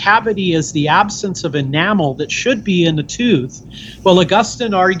thing. A cavity is the absence of enamel that should be in a tooth. Well,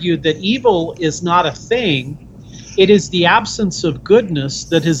 Augustine argued that evil is not a thing. It is the absence of goodness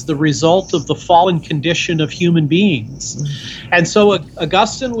that is the result of the fallen condition of human beings. And so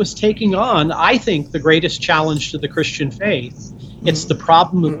Augustine was taking on, I think, the greatest challenge to the Christian faith. It's the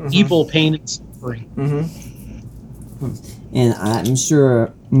problem of evil, pain, and suffering. And I'm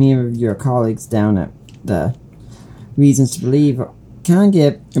sure many of your colleagues down at the Reasons to Believe kind of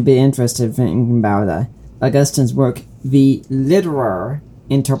get a bit interested thinking about Augustine's work, the literal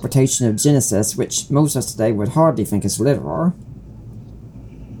interpretation of Genesis, which most of us today would hardly think is literal.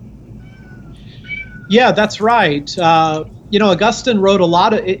 Yeah, that's right. Augustine wrote a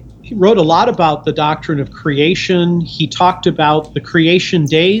lot about the doctrine of creation. He talked about the creation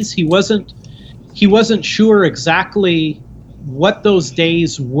days. He wasn't sure exactly what those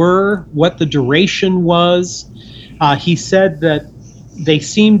days were, what the duration was. He said that they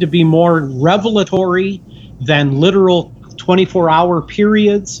seemed to be more revelatory than literal 24-hour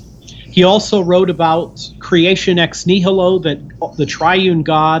periods. He also wrote about creation ex nihilo, that the triune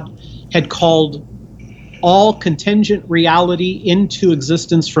God had called all contingent reality into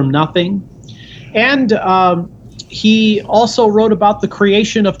existence from nothing. And he also wrote about the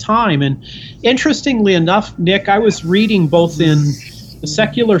creation of time. And interestingly enough, Nick, I was reading both in the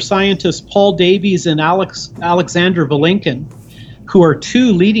secular scientists Paul Davies and Alexander Vilenkin, who are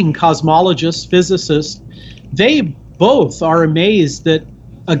two leading cosmologists, physicists. They both are amazed that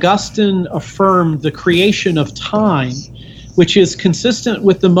Augustine affirmed the creation of time, which is consistent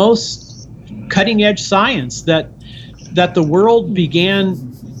with the most cutting-edge science, that the world began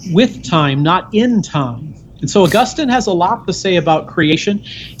with time, not in time. And so Augustine has a lot to say about creation.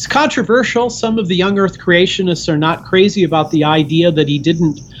 It's controversial. Some of the young earth creationists are not crazy about the idea that he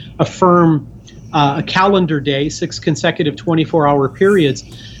didn't affirm a calendar day, 6 consecutive 24-hour periods.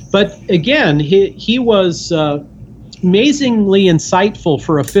 But again, he was amazingly insightful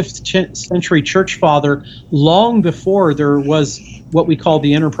for a 5th century church father, long before there was what we call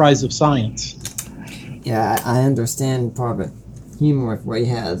the enterprise of science. Yeah, I understand part of the humor of what he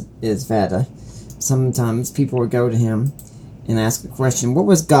has is that sometimes people would go to him and ask the question, what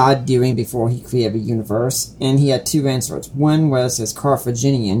was God doing before he created the universe? And he had two answers. One was his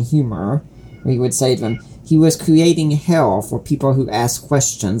Carthaginian humor, where he would say to them, he was creating hell for people who ask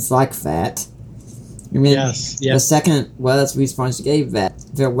questions like that. And then Yes. the second was the response he gave, that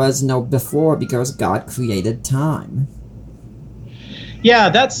there was no before because God created time. Yeah,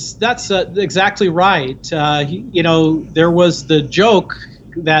 that's exactly right. There was the joke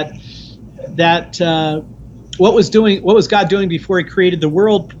that what was God doing before he created the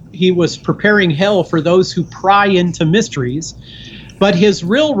world? He was preparing hell for those who pry into mysteries. But his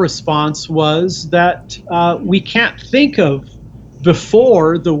real response was that we can't think of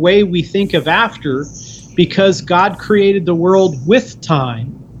before the way we think of after, because God created the world with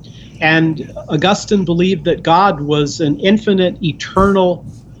time. And Augustine believed that God was an infinite, eternal,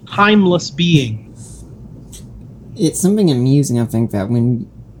 timeless being. It's something amusing, I think, that when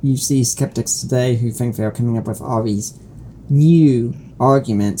you see skeptics today who think they're coming up with all these new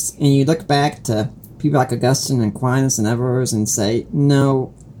arguments, and you look back to people like Augustine and Aquinas and others and say,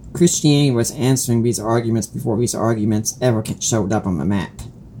 no, Christianity was answering these arguments before these arguments ever showed up on the map.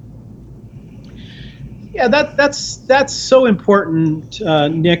 Yeah, that's so important,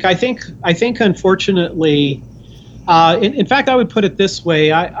 Nick. I think unfortunately, in fact, I would put it this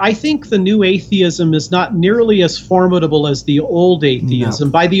way. I think the new atheism is not nearly as formidable as the old atheism.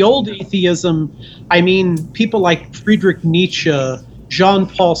 No. By the old atheism, I mean people like Friedrich Nietzsche,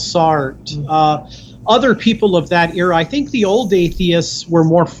 Jean-Paul Sartre, other people of that era. I think the old atheists were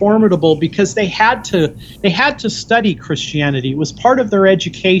more formidable because they had to study Christianity. It was part of their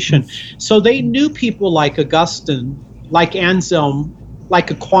education. So they knew people like Augustine, like Anselm,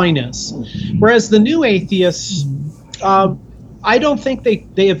 like Aquinas. Whereas the new atheists, I don't think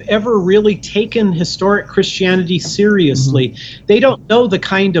they have ever really taken historic Christianity seriously. Mm-hmm. They don't know the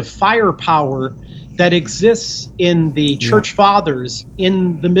kind of firepower that exists in the church fathers,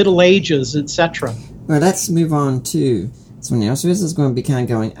 in the Middle Ages, etc. Well, let's move on to something else. So this is going to be kind of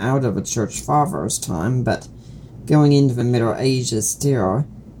going out of a church father's time, but going into the Middle Ages still,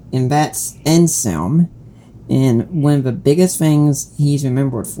 and that's Anselm. And one of the biggest things he's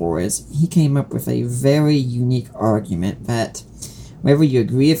remembered for is he came up with a very unique argument that, whether you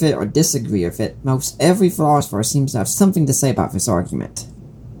agree with it or disagree with it, most every philosopher seems to have something to say about this argument.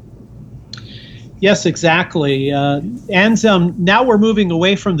 Yes, exactly. Anselm, now we're moving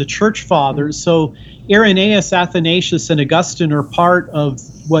away from the church fathers. So Irenaeus, Athanasius, and Augustine are part of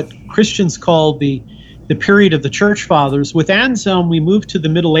what Christians call the period of the church fathers. With Anselm, we move to the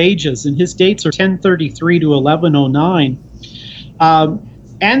Middle Ages, and his dates are 1033 to 1109.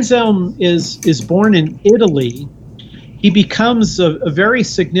 Anselm is born in Italy. He becomes a very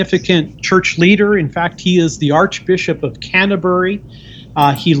significant church leader. In fact, he is the Archbishop of Canterbury.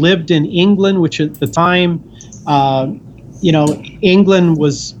 He lived in England, which at the time, England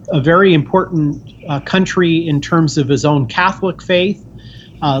was a very important country in terms of his own Catholic faith.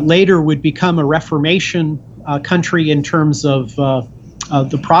 Later would become a Reformation country in terms of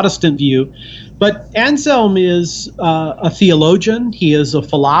the Protestant view. But Anselm is a theologian. He is a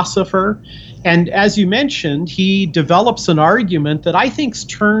philosopher. And as you mentioned, he develops an argument that I think's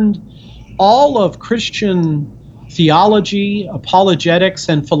turned all of Christian theology, apologetics,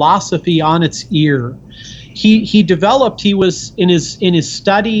 and philosophy on its ear. He was in his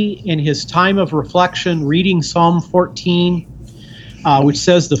study, in his time of reflection, reading Psalm 14, which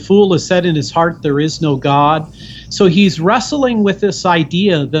says, "The fool has said in his heart, there is no God." So he's wrestling with this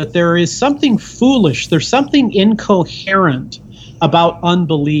idea that there is something foolish, there's something incoherent about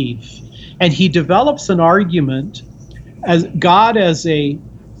unbelief. And he develops an argument as God as a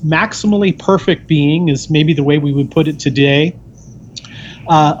maximally perfect being, is maybe the way we would put it today.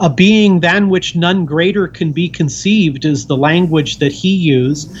 A being than which none greater can be conceived is the language that he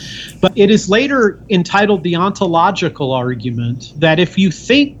used. But it is later entitled the ontological argument, that if you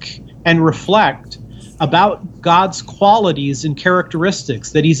think and reflect about God's qualities and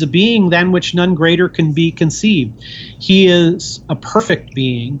characteristics, that he's a being than which none greater can be conceived. He is a perfect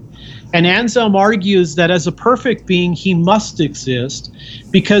being. And Anselm argues that as a perfect being, he must exist,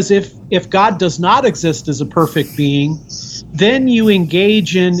 because if God does not exist as a perfect being, then you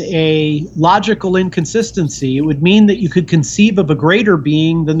engage in a logical inconsistency. It would mean that you could conceive of a greater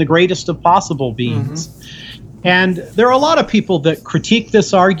being than the greatest of possible beings. Mm-hmm. And there are a lot of people that critique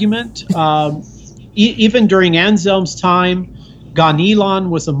this argument. Even during Anselm's time, Ganelon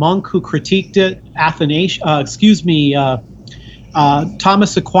was a monk who critiqued it.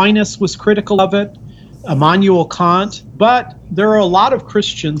 Thomas Aquinas was critical of it. Immanuel Kant. But there are a lot of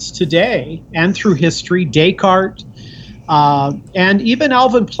Christians today and through history, Descartes, and even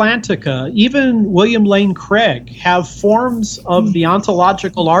Alvin Plantinga, even William Lane Craig, have forms of the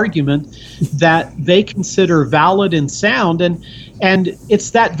ontological argument that they consider valid and sound. And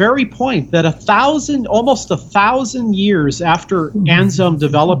it's that very point that almost 1,000 years after Anselm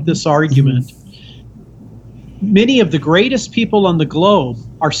developed this argument, many of the greatest people on the globe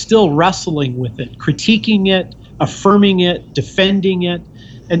are still wrestling with it, critiquing it, affirming it, defending it.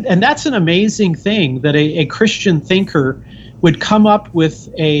 And that's an amazing thing, that a Christian thinker would come up with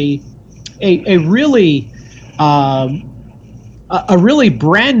a really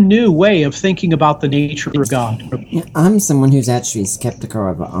brand new way of thinking about the nature of God. Yeah, I'm someone who's actually skeptical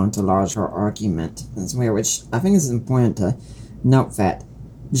of an ontological argument as well, which I think is important to note that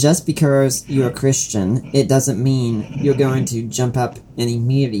just because you're a Christian, it doesn't mean you're going to jump up and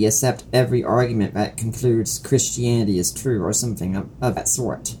immediately accept every argument that concludes Christianity is true or something of that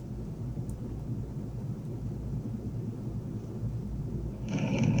sort.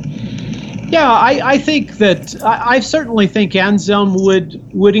 Yeah, I think that I certainly think Anselm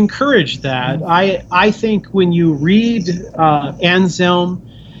would encourage that. I think when you read Anselm,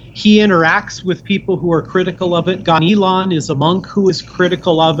 he interacts with people who are critical of it. Ganelon is a monk who is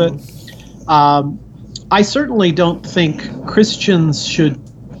critical of it. I certainly don't think Christians should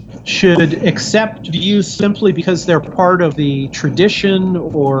accept views simply because they're part of the tradition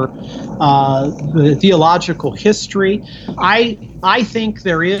or the theological history. I think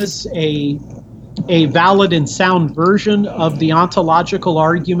there is a valid and sound version of the ontological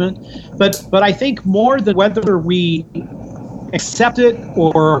argument, but I think more than whether we accept it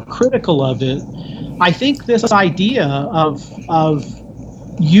or are critical of it, I think this idea of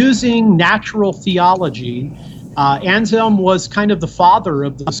using natural theology. Anselm was kind of the father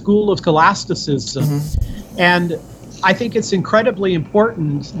of the school of scholasticism, and I think it's incredibly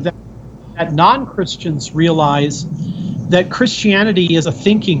important that non-Christians realize that Christianity is a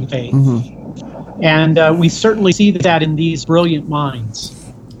thinking faith, and we certainly see that in these brilliant minds.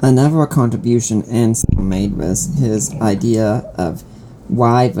 Another contribution Anselm made was his idea of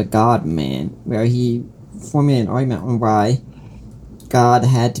why the God-man, where he formulated an argument on why God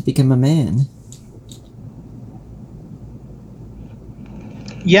had to become a man.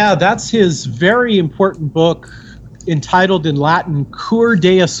 Yeah, that's his very important book entitled in Latin, Cur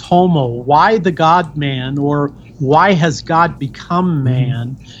Deus Homo, Why the God-Man, or Why Has God Become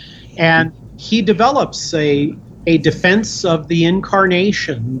Man? And he develops a defense of the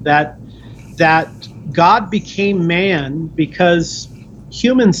incarnation, that God became man because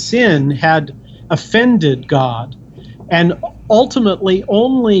human sin had offended God. And ultimately,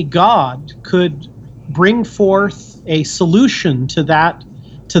 only God could bring forth a solution to that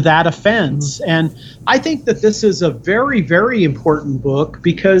offense. And I think that this is a very, very important book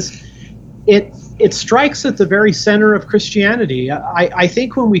because it strikes at the very center of Christianity. I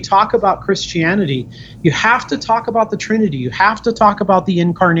think when we talk about Christianity, you have to talk about the Trinity. You have to talk about the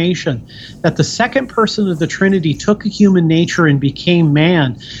incarnation, that the second person of the Trinity took a human nature and became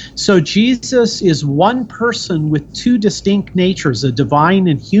man. So Jesus is one person with two distinct natures, a divine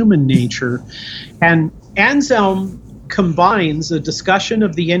and human nature. And Anselm combines a discussion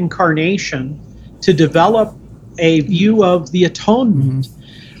of the incarnation to develop a view of the atonement.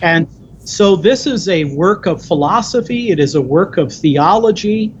 And so this is a work of philosophy. It is a work of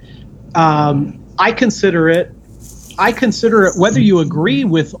theology. I consider it, whether you agree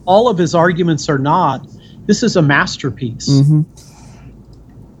with all of his arguments or not, this is a masterpiece.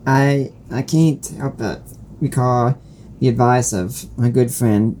 I can't help but recall the advice of my good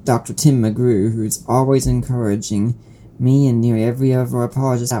friend, Dr. Tim McGrew, who's always encouraging me and nearly every other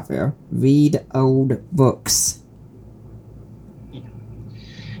apologist out there, read old books.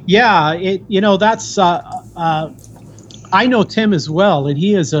 Yeah, that's. I know Tim as well, and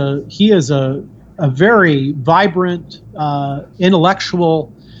he is a very vibrant,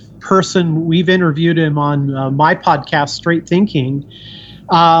 intellectual person. We've interviewed him on my podcast, Straight Thinking.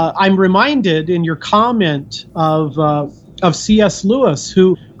 I'm reminded in your comment of C.S. Lewis,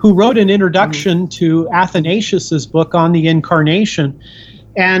 who wrote an introduction to Athanasius's book on the Incarnation,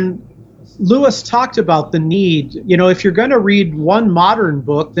 and Lewis talked about the need, if you're going to read one modern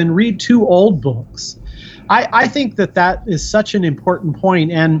book, then read two old books. I think that is such an important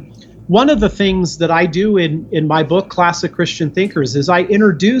point. And one of the things that I do in my book, Classic Christian Thinkers, is I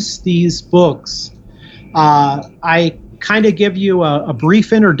introduce these books. I kind of give you a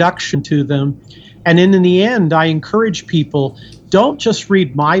brief introduction to them. And then in the end, I encourage people, don't just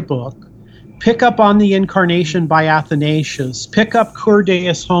read my book. Pick up On the Incarnation by Athanasius. Pick up Cur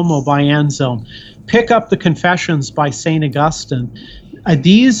Deus Homo by Anselm. Pick up the Confessions by St. Augustine.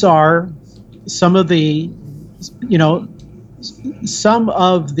 These are some of the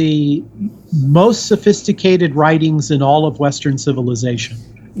most sophisticated writings in all of Western civilization.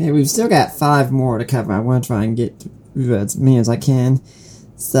 Yeah, we've still got 5 more to cover. I want to try and get through as many as I can.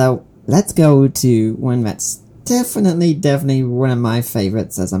 So let's go to one that's definitely one of my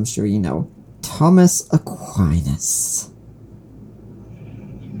favorites, as I'm sure you know. Thomas Aquinas.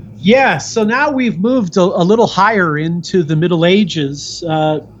 Yeah, so now we've moved a little higher into the Middle Ages.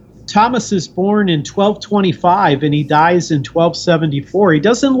 Thomas is born in 1225 and he dies in 1274. He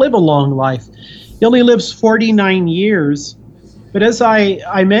doesn't live a long life. He only lives 49 years. But as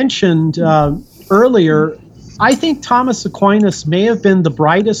I mentioned earlier, I think Thomas Aquinas may have been the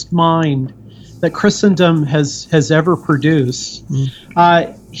brightest mind that Christendom has ever produced.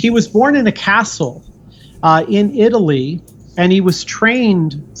 He was born in a castle in Italy, and he was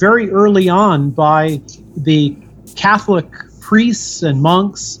trained very early on by the Catholic priests and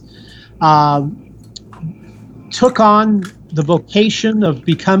monks, took on the vocation of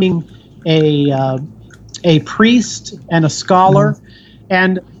becoming a priest and a scholar.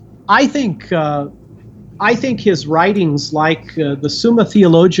 And I think his writings, like the Summa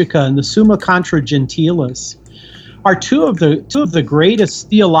Theologica and the Summa Contra Gentiles, are two of the greatest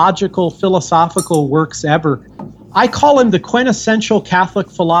theological, philosophical works ever. I call him the quintessential Catholic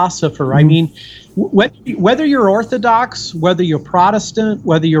philosopher. I mean, whether you're Orthodox, whether you're Protestant,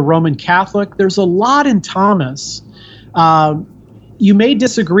 whether you're Roman Catholic, there's a lot in Thomas. You may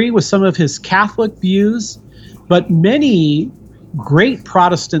disagree with some of his Catholic views, but many great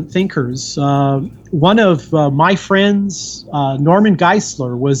Protestant thinkers. One of my friends, Norman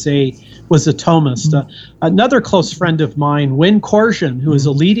Geisler, was a Thomist. Another close friend of mine, Wynne Corsian, who is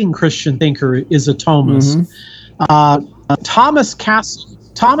a leading Christian thinker, is a Thomist.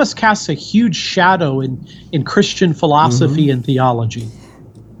 Thomas casts a huge shadow in Christian philosophy and theology.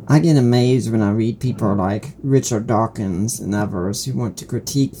 I get amazed when I read people like Richard Dawkins and others who want to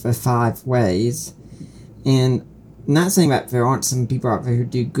critique the 5 ways. And I'm not saying that there aren't some people out there who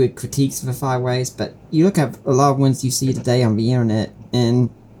do good critiques of the 5 ways, but you look at a lot of ones you see today on the internet, and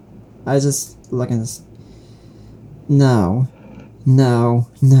I just look at this. No.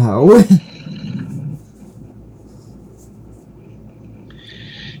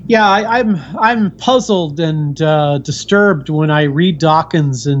 Yeah, I'm puzzled and disturbed when I read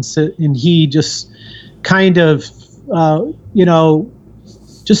Dawkins and he just kind of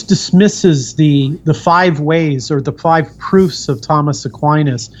just dismisses the 5 ways or the 5 proofs of Thomas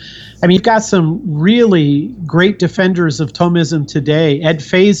Aquinas. I mean, you've got some really great defenders of Thomism today. Ed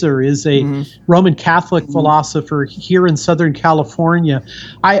Feser is a Roman Catholic philosopher here in Southern California.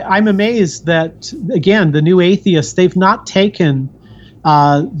 I'm amazed that, again, the new atheists, they've not taken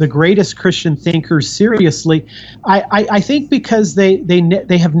the greatest Christian thinkers seriously. I think because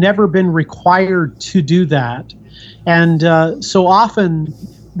they have never been required to do that. And so often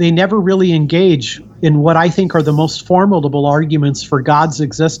they never really engage in what I think are the most formidable arguments for God's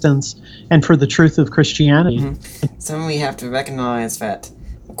existence and for the truth of Christianity. Something we have to recognize that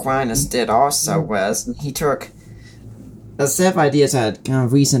Aquinas did also was he took a set of ideas that had kind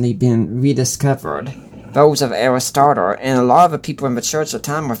of recently been rediscovered, those of Aristotle, and a lot of the people in the church at the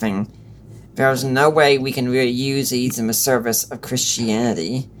time were thinking, there's no way we can really use these in the service of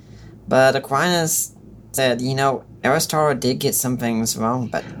Christianity. But Aquinas said, Aristotle did get some things wrong,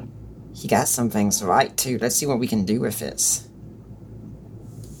 but he got some things right too. Let's see what we can do with this.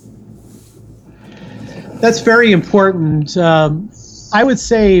 That's very important. I would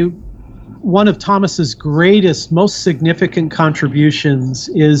say one of Thomas's greatest, most significant contributions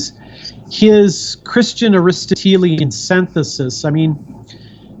is his Christian Aristotelian synthesis. I mean,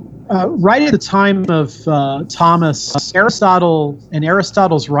 right at the time of Thomas, Aristotle and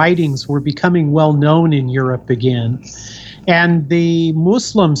Aristotle's writings were becoming well known in Europe again. And the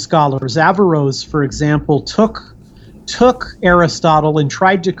Muslim scholars, Averroes, for example, took Aristotle and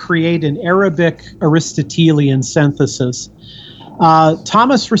tried to create an Arabic Aristotelian synthesis.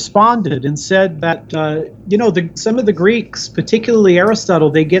 Thomas responded and said that, some of the Greeks, particularly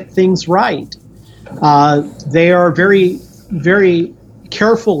Aristotle, they get things right. They are very, very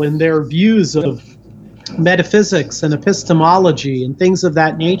careful in their views of metaphysics and epistemology and things of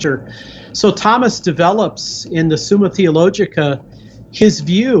that nature. So Thomas develops in the Summa Theologica his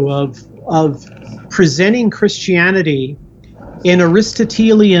view of presenting Christianity in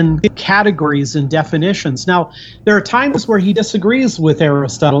Aristotelian categories and definitions. Now, there are times where he disagrees with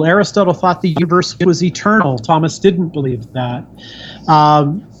Aristotle. Aristotle thought the universe was eternal. Thomas didn't believe that.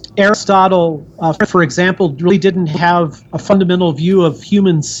 Aristotle, for example, really didn't have a fundamental view of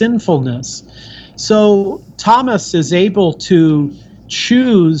human sinfulness. So Thomas is able to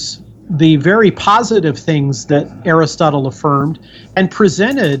choose the very positive things that Aristotle affirmed and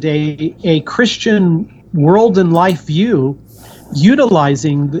presented a Christian world and life view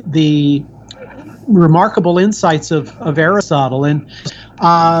utilizing the remarkable insights of Aristotle. And,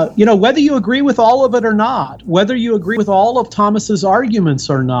 whether you agree with all of it or not, whether you agree with all of Thomas's arguments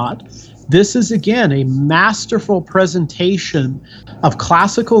or not, this is, again, a masterful presentation of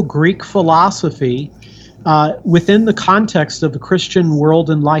classical Greek philosophy within the context of the Christian world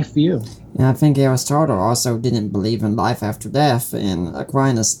and life view. And I think Aristotle also didn't believe in life after death, and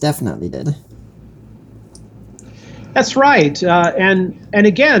Aquinas definitely did. That's right. And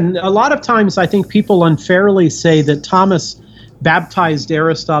again, a lot of times I think people unfairly say that Thomas baptized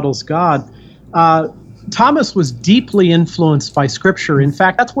Aristotle's God. Thomas was deeply influenced by Scripture. In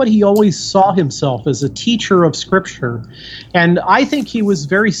fact, that's what he always saw himself, as a teacher of Scripture. And I think he was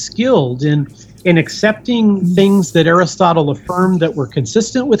very skilled in accepting things that Aristotle affirmed that were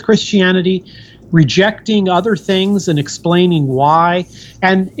consistent with Christianity, rejecting other things and explaining why.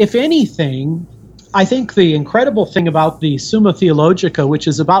 And if anything, I think the incredible thing about the Summa Theologica, which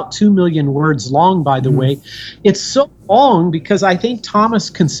is about 2 million words long, by the way, it's so long because I think Thomas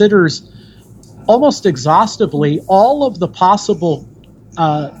considers almost exhaustively all of the possible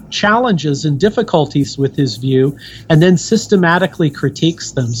challenges and difficulties with his view, and then systematically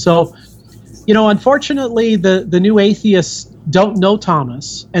critiques them. So, unfortunately, the new atheists don't know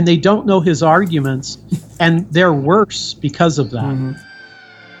Thomas, and they don't know his arguments, and they're worse because of that. Mm-hmm.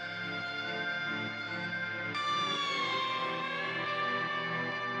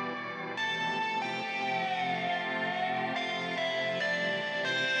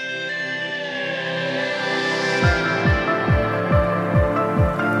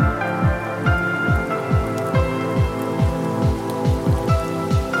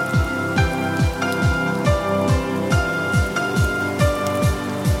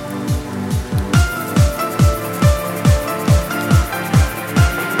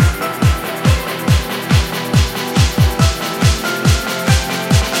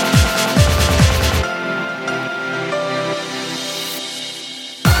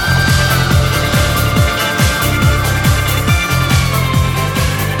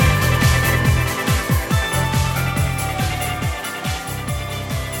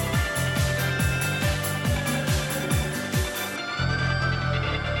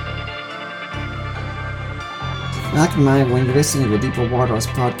 Back in mind, when you're listening to the Deeper Waters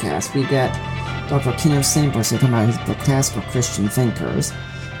podcast, we got Dr. Kenneth Samples talking about his book, Classical Christian Thinkers.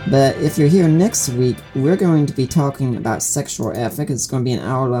 But if you're here next week, we're going to be talking about sexual ethics. It's going to be an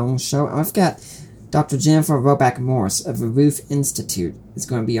hour-long show. I've got Dr. Jennifer Roback Morse of the Ruth Institute is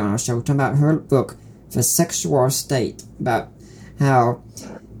going to be on our show, talking about her book, The Sexual State, about how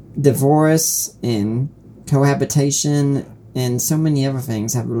divorce and cohabitation and so many other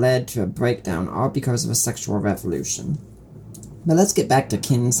things have led to a breakdown, all because of a sexual revolution. But let's get back to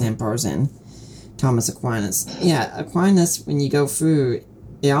Ken Samples and Thomas Aquinas. Yeah, Aquinas, when you go through,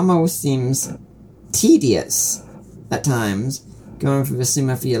 it almost seems tedious at times, going through the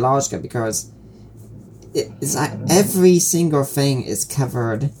Summa Theologica, because it's like every single thing is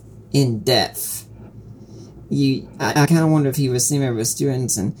covered in depth. I kind of wonder if he was sitting there with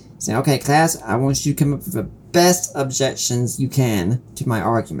students and saying, okay, class, I want you to come up with the best objections you can to my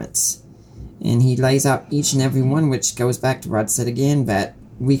arguments. And he lays out each and every one, which goes back to what I said again, that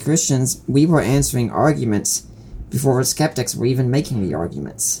we Christians, we were answering arguments before the skeptics were even making the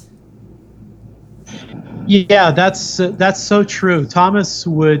arguments. Yeah, that's so true. Thomas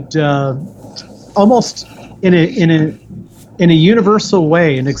would almost in a universal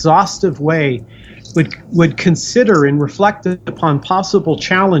way, an exhaustive way, would consider and reflect upon possible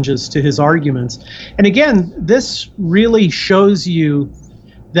challenges to his arguments. And again, this really shows you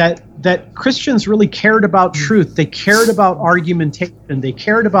that Christians really cared about truth. They cared about argumentation. They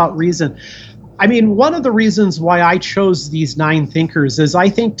cared about reason. I mean, one of the reasons why I chose these 9 thinkers is I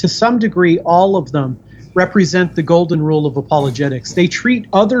think to some degree all of them represent the golden rule of apologetics. They treat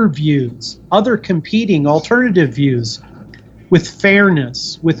other views, other competing alternative views, with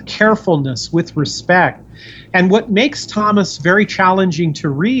fairness, with carefulness, with respect. And what makes Thomas very challenging to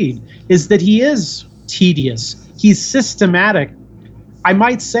read is that he is tedious. He's systematic. I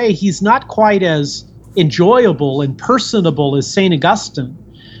might say he's not quite as enjoyable and personable as St. Augustine,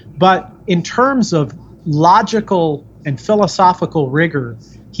 but in terms of logical and philosophical rigor,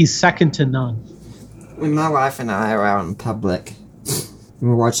 he's second to none. When my wife and I are out in public, and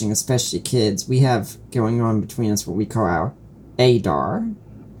we're watching, especially kids, we have going on between us what we call our ADAR,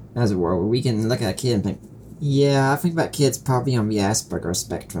 as it were, where we can look at a kid and think, yeah, I think that kid's probably on the Asperger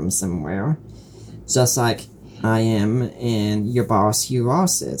spectrum somewhere. Just like I am, and your boss, Hugh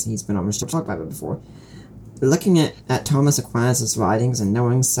Ross, is. He's been on the show to talk about it before. Looking at Thomas Aquinas' writings and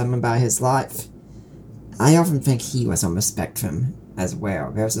knowing some about his life, I often think he was on the spectrum as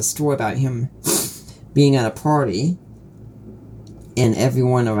well. There's a story about him being at a party, and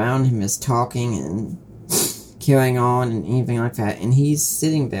everyone around him is talking and carrying on and anything like that, and he's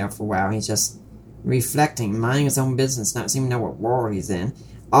sitting there for a while. He's just reflecting, minding his own business, not seeming to know what war he's in.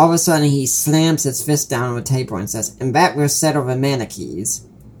 All of a sudden, he slams his fist down on the table and says, "And that will settle the Manichees."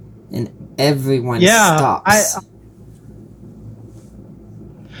 And everyone stops.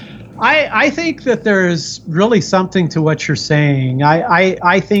 I think that there's really something to what you're saying.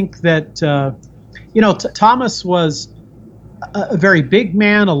 I think that, Thomas was a very big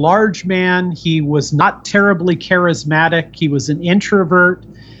man, a large man. He was not terribly charismatic. He was an introvert.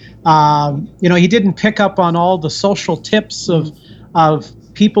 He didn't pick up on all the social tips of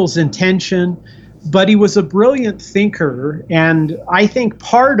people's intention, but he was a brilliant thinker. And I think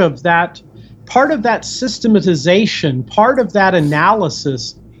part of that systematization, part of that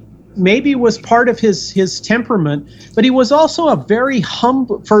analysis, maybe was part of his temperament, but he was also a very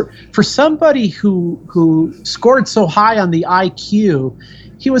humble, for somebody who scored so high on the IQ,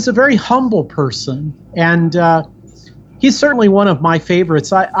 he was a very humble person. And he's certainly one of my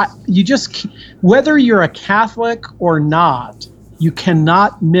favorites. Whether you're a Catholic or not, you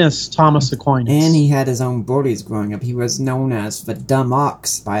cannot miss Thomas Aquinas. And he had his own bullies growing up. He was known as the dumb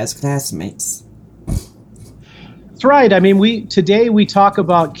ox by his classmates. That's right. I mean, today we talk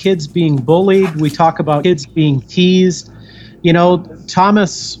about kids being bullied. We talk about kids being teased.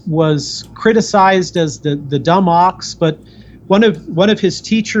 Thomas was criticized as the dumb ox, but one of his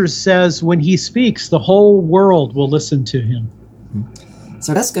teachers says when he speaks, the whole world will listen to him.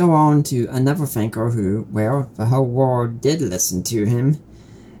 So let's go on to another thinker who, the whole world did listen to him.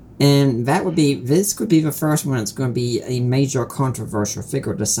 And this could be the first one that's going to be a major controversial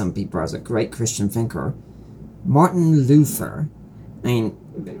figure to some people as a great Christian thinker. Martin Luther. I mean,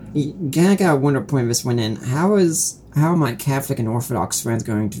 you kind of got to wonder, putting this one in, how are my Catholic and Orthodox friends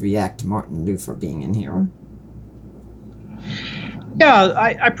going to react to Martin Luther being in here? Yeah,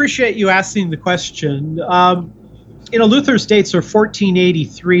 I appreciate you asking the question. Luther's dates are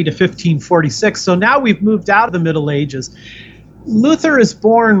 1483 to 1546, so now we've moved out of the Middle Ages. Luther is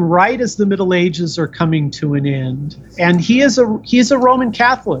born right as the Middle Ages are coming to an end, and he is a Roman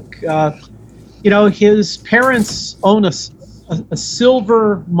Catholic. His parents own a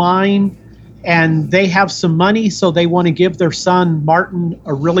silver mine, and they have some money, so they want to give their son Martin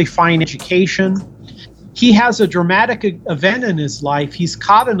a really fine education. He has a dramatic event in his life. He's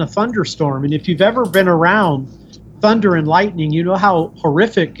caught in a thunderstorm, and if you've ever been around thunder and lightning, you know how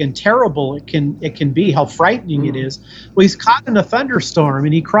horrific and terrible it can be, how frightening it is. Well, he's caught in a thunderstorm,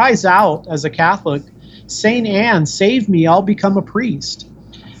 and he cries out as a Catholic, "Saint Anne, save me, I'll become a priest."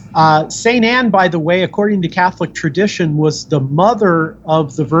 Saint Anne, by the way, according to Catholic tradition, was the mother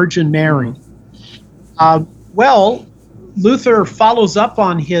of the Virgin Mary. Luther follows up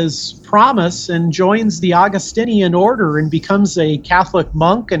on his promise and joins the Augustinian order and becomes a Catholic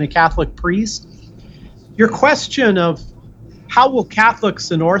monk and a Catholic priest. Your question of how will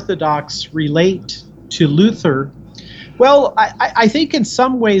Catholics and Orthodox relate to Luther? Well, I think in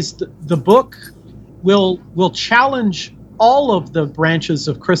some ways the book will challenge all of the branches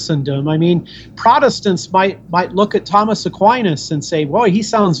of Christendom. I mean, Protestants might look at Thomas Aquinas and say, "Boy, he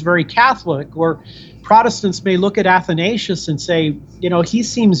sounds very Catholic," or Protestants may look at Athanasius and say, he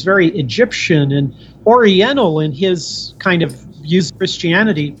seems very Egyptian and Oriental in his kind of views of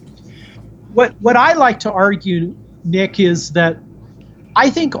Christianity. What I like to argue, Nick, is that I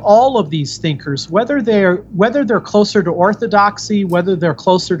think all of these thinkers, whether they're closer to Orthodoxy, whether they're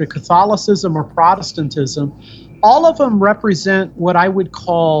closer to Catholicism or Protestantism, all of them represent what I would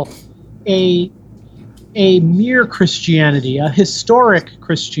call a mere Christianity, a historic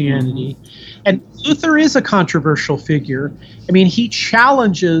Christianity. And Luther is a controversial figure. I mean, he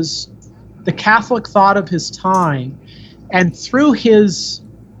challenges the Catholic thought of his time, and through his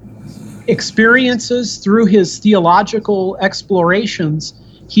experiences, through his theological explorations,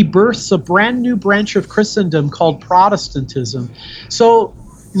 he births a brand new branch of Christendom called Protestantism. So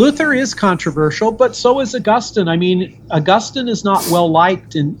Luther is controversial, but so is Augustine. I mean, Augustine is not well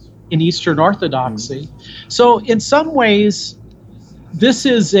liked in Eastern Orthodoxy. So in some ways, this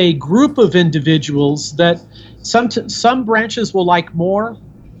is a group of individuals that some branches will like more,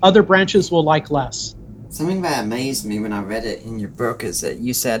 other branches will like less. Something that amazed me when I read it in your book is that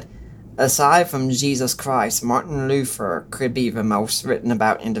you said, aside from Jesus Christ, Martin Luther could be the most written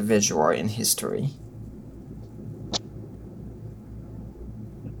about individual in history.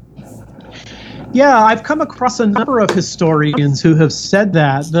 Yeah, I've come across a number of historians who have said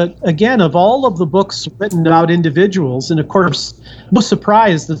that again, of all of the books written about individuals, and of course, no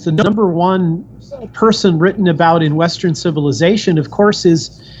surprise that the number one person written about in Western civilization, of course,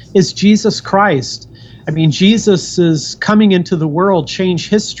 is Jesus Christ. I mean, Jesus' coming into the world changed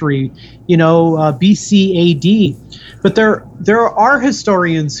history, BC AD. But there are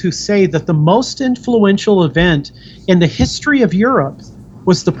historians who say that the most influential event in the history of Europe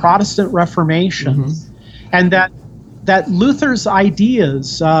was the Protestant Reformation, and that Luther's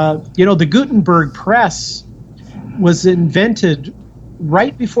ideas, the Gutenberg press was invented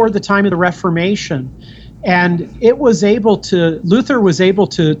right before the time of the Reformation, and Luther was able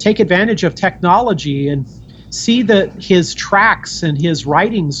to take advantage of technology and see that his tracts and his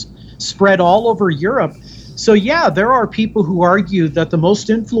writings spread all over Europe. So yeah, there are people who argue that the most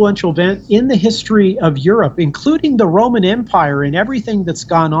influential event in the history of Europe, including the Roman Empire and everything that's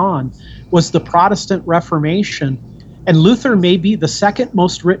gone on, was the Protestant Reformation. And Luther may be the second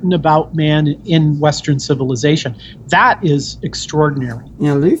most written about man in Western civilization. That is extraordinary.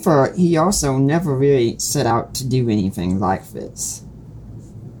 Luther, he also never really set out to do anything like this.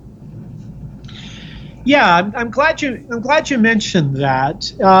 Yeah, I'm glad you mentioned that.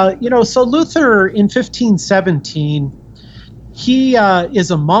 So Luther in 1517, he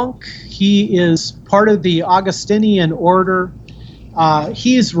is a monk. He is part of the Augustinian order.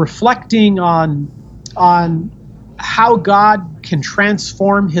 He's reflecting on how God can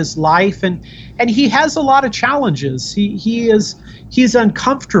transform his life, and he has a lot of challenges. He's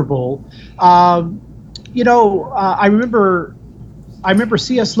uncomfortable. I remember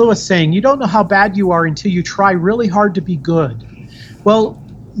C.S. Lewis saying, "You don't know how bad you are until you try really hard to be good." Well,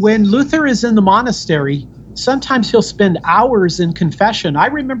 when Luther is in the monastery, sometimes he'll spend hours in confession. I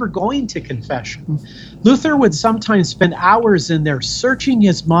remember going to confession. Luther would sometimes spend hours in there searching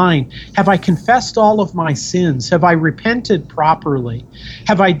his mind. Have I confessed all of my sins? Have I repented properly?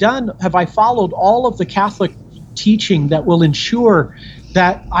 Have I followed all of the Catholic teaching that will ensure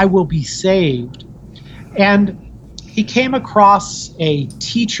that I will be saved? And he came across a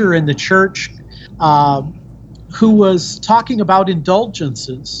teacher in the church who was talking about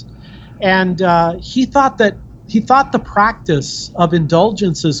indulgences, and he thought the practice of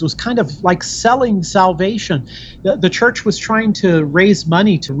indulgences was kind of like selling salvation. The church was trying to raise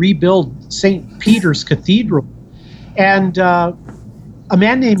money to rebuild St. Peter's Cathedral, and a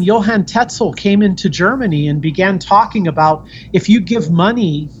man named Johann Tetzel came into Germany and began talking about, if you give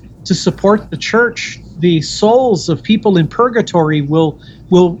money to support the church, the souls of people in purgatory will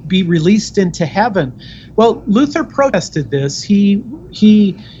be released into heaven. Well, Luther protested this. He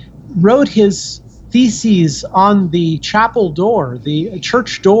wrote his theses on the chapel door, the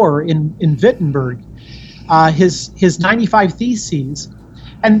church door in Wittenberg, his 95 theses.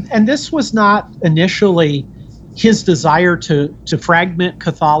 And this was not initially his desire to fragment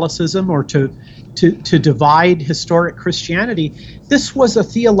Catholicism or to divide historic Christianity. This was a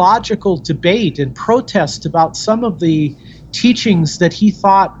theological debate and protest about some of the teachings that he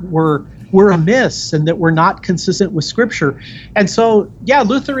thought were amiss and that were not consistent with Scripture. And so, yeah,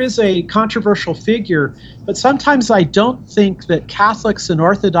 Luther is a controversial figure, but sometimes I don't think that Catholics and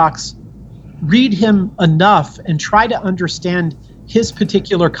Orthodox read him enough and try to understand his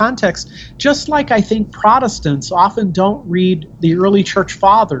particular context, just like I think Protestants often don't read the early church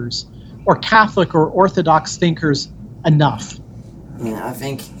fathers or Catholic or Orthodox thinkers enough. Yeah, I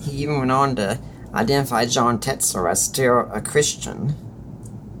think he even went on to identify John Tetzel as still a Christian.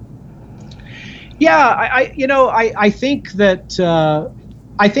 Yeah, I think that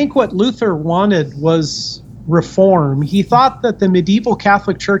I think what Luther wanted was reform. He thought that the medieval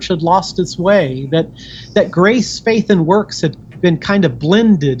Catholic Church had lost its way, that grace, faith, and works had been kind of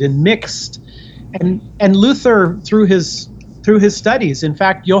blended and mixed, and Luther through his studies. In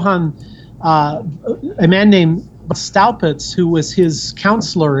fact, a man named Staupitz, who was his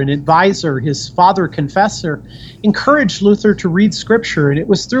counselor and advisor, his father confessor, encouraged Luther to read Scripture. And it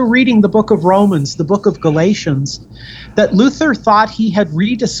was through reading the book of Romans, the book of Galatians, that Luther thought he had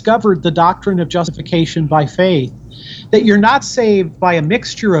rediscovered the doctrine of justification by faith, that you're not saved by a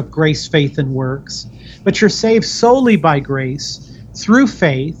mixture of grace, faith, and works, but you're saved solely by grace through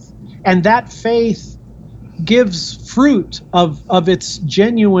faith, and that faith gives fruit of its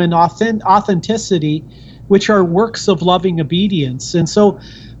genuine authenticity which are works of loving obedience. And so,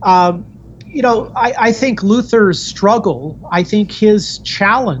 I think Luther's struggle, I think his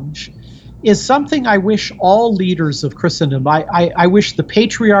challenge is something I wish all leaders of Christendom, I wish the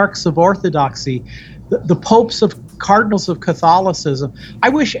patriarchs of Orthodoxy, the popes of cardinals of Catholicism, I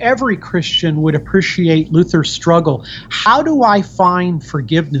wish every Christian would appreciate Luther's struggle. How do I find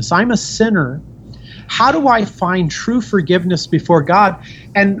forgiveness? I'm a sinner. How do I find true forgiveness before God?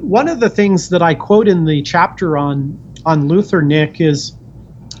 And one of the things that I quote in the chapter on Luther, Nick, is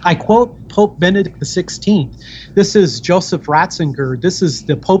I quote Pope Benedict XVI. This is Joseph Ratzinger. This is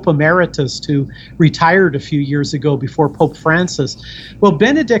the Pope Emeritus who retired a few years ago before Pope Francis. Well,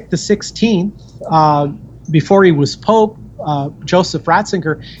 Benedict XVI, before he was Pope, Joseph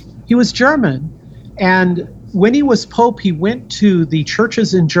Ratzinger, he was German. And when he was Pope, he went to the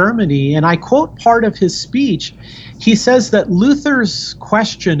churches in Germany, and I quote part of his speech. He says that Luther's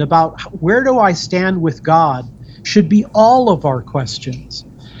question about where do I stand with God should be all of our questions.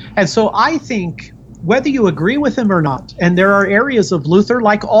 And so I think whether you agree with him or not, and there are areas of Luther,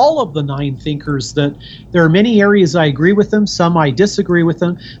 like all of the 9 thinkers, that there are many areas I agree with them, some I disagree with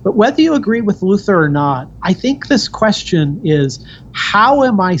them, but whether you agree with Luther or not, I think this question is, how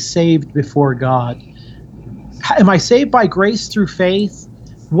am I saved before God? Am I saved by grace through faith?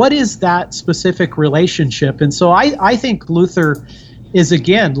 What is that specific relationship? And so I think Luther is,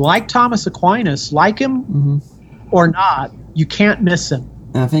 again, like Thomas Aquinas, like him or not, you can't miss him.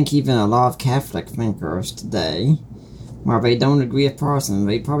 And I think even a lot of Catholic thinkers today, while they don't agree with Parson,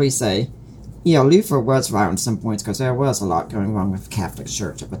 they probably say, Luther was right on some points because there was a lot going wrong with the Catholic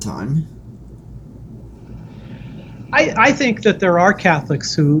Church at the time. I think that there are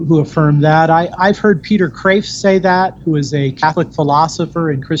Catholics who affirm that. I've heard Peter Kreeft say that, who is a Catholic philosopher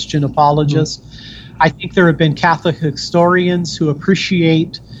and Christian apologist. I think there have been Catholic historians who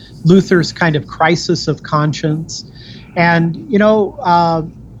appreciate Luther's kind of crisis of conscience. And,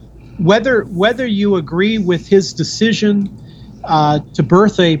 whether you agree with his decision to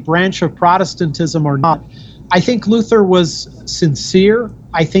birth a branch of Protestantism or not, I think Luther was sincere.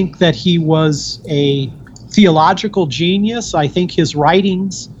 I think that he was a theological genius. I think his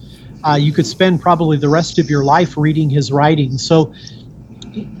writings, you could spend probably the rest of your life reading his writings. So,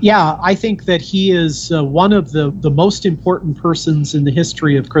 I think that he is one of the most important persons in the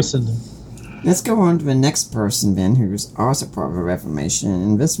history of Christendom. Let's go on to the next person then, who's also part of the Reformation.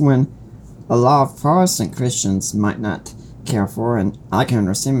 And this one, a lot of Protestant Christians might not care for, and I can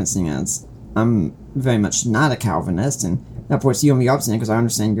understand it, seeing as I'm very much not a Calvinist, and that puts you on the opposite because I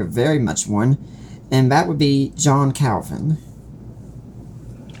understand you're very much one, and that would be John Calvin.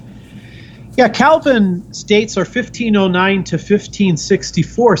 Yeah, Calvin's dates are 1509 to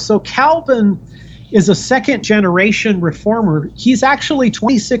 1564. So Calvin is a second-generation reformer. He's actually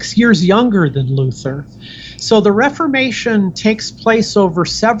 26 years younger than Luther. So the Reformation takes place over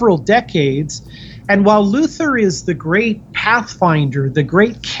several decades, and while Luther is the great pathfinder, the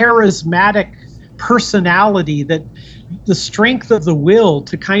great charismatic personality, that the strength of the will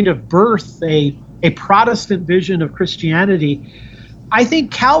to kind of birth a Protestant vision of Christianity, I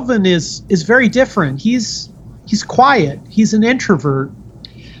think Calvin is very different. He's quiet. He's an introvert.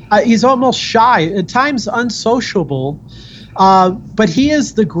 He's almost shy, at times unsociable, but he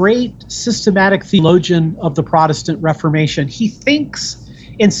is the great systematic theologian of the Protestant Reformation. He thinks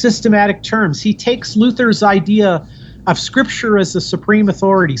in systematic terms. He takes Luther's idea of Scripture as the supreme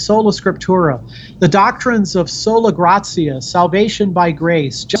authority, sola scriptura, the doctrines of sola gratia, salvation by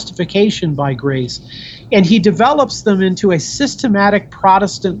grace, justification by grace, and he develops them into a systematic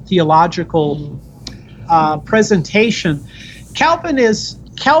Protestant theological presentation. Calvin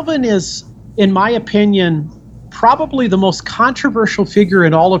is, in my opinion, probably the most controversial figure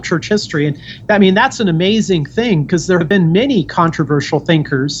in all of church history. And I mean, that's an amazing thing because there have been many controversial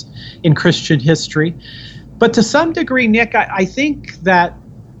thinkers in Christian history. But to some degree, Nick, I think that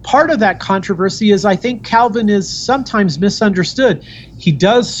part of that controversy is I think Calvin is sometimes misunderstood. He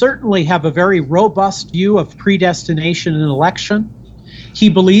does certainly have a very robust view of predestination and election. He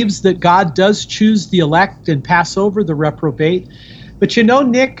believes that God does choose the elect and pass over the reprobate. But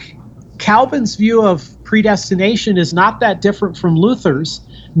Nick, Calvin's view of predestination is not that different from Luther's,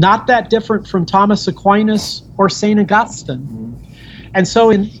 not that different from Thomas Aquinas or St. Augustine. And so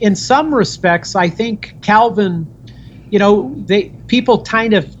in some respects, I think Calvin, people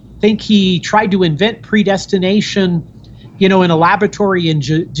kind of think he tried to invent predestination, in a laboratory in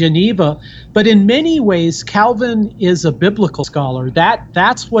Geneva. But in many ways, Calvin is a biblical scholar.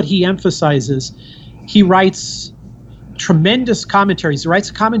 That's what he emphasizes. He writes tremendous commentaries. He writes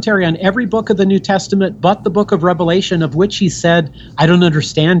a commentary on every book of the New Testament but the book of Revelation, of which he said, I don't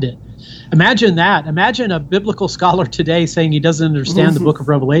understand it. Imagine that. Imagine a biblical scholar today saying he doesn't understand the book of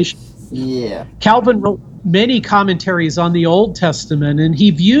Revelation. Yeah. Calvin wrote many commentaries on the Old Testament, and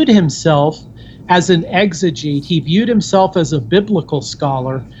he viewed himself as an exegete. He viewed himself as a biblical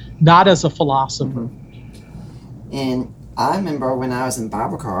scholar, not as a philosopher. And I remember when I was in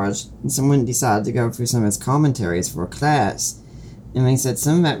Bible college, someone decided to go through some of his commentaries for a class, and they said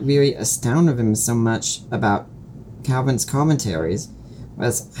something that really astounded him so much about Calvin's commentaries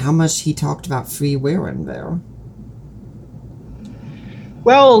was how much he talked about free will in there.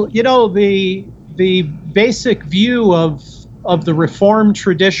 Well, the basic view of the Reformed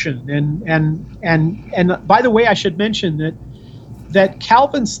tradition, and by the way, I should mention that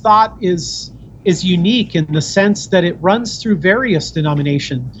Calvin's thought is unique in the sense that it runs through various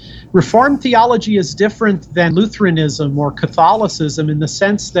denominations. Reformed theology is different than Lutheranism or Catholicism in the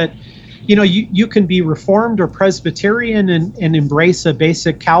sense that, you can be Reformed or Presbyterian and embrace a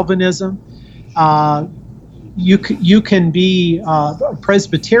basic Calvinism. You can be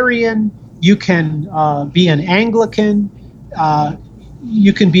Presbyterian. You can be an Anglican.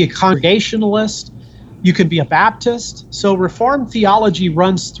 You can be a Congregationalist. You can be a Baptist. So Reformed theology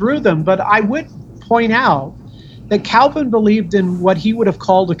runs through them. But I would point out that Calvin believed in what he would have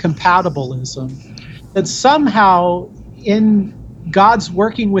called a compatibilism, that somehow in God's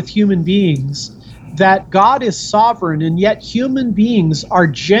working with human beings, that God is sovereign, and yet human beings are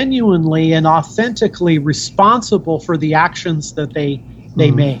genuinely and authentically responsible for the actions that they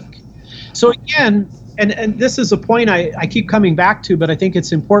make. So again, and this is a point I keep coming back to, but I think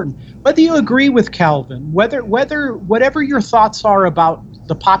it's important. Whether you agree with Calvin, whatever your thoughts are about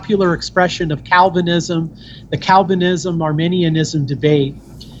the popular expression of Calvinism, the Calvinism-Arminianism debate,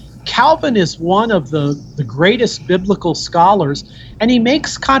 Calvin is one of the greatest biblical scholars, and he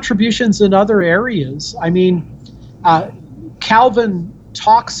makes contributions in other areas. I mean, Calvin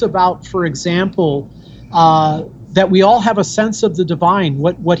talks about, for example, that we all have a sense of the divine,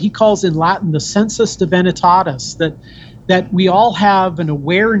 what he calls in Latin the sensus divinitatis, that we all have an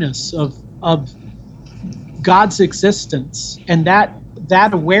awareness of God's existence, and that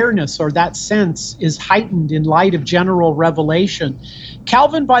awareness or that sense is heightened in light of general revelation.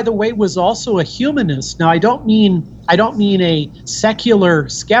 Calvin, by the way, was also a humanist. Now, I don't mean a secular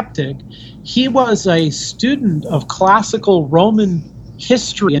skeptic. He was a student of classical Roman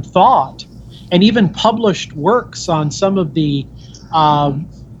history and thought, and even published works on some of the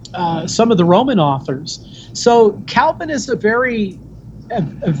Roman authors. So Calvin is a very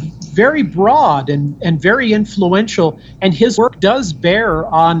broad and very influential, and his work does bear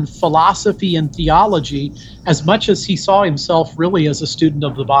on philosophy and theology as much as he saw himself really as a student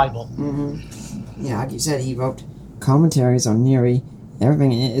of the Bible. Mm-hmm. Yeah, like you said, he wrote commentaries on nearly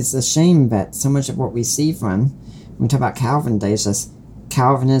everything. It's a shame that so much of what we see from, when we talk about Calvin Day, is just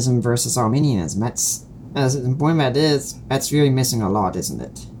Calvinism versus Arminianism. That's, as important that is, that's really missing a lot, isn't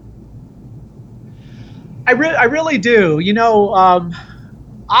it? I really do.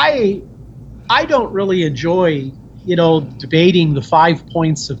 I don't really enjoy, debating the 5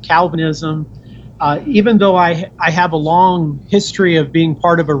 points of Calvinism, even though I have a long history of being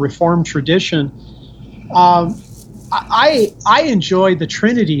part of a Reformed tradition. I enjoy the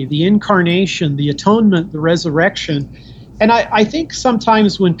Trinity, the Incarnation, the Atonement, the Resurrection. And I think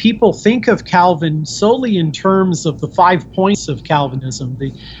sometimes when people think of Calvin solely in terms of the 5 points of Calvinism,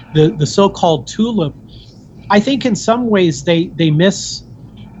 the so-called tulip, I think in some ways they miss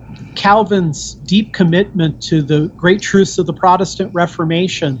Calvin's deep commitment to the great truths of the Protestant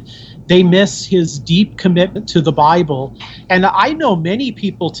Reformation. They miss his deep commitment to the Bible. And I know many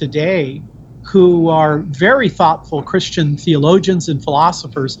people today who are very thoughtful Christian theologians and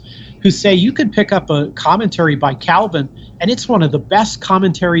philosophers who say you could pick up a commentary by Calvin, and it's one of the best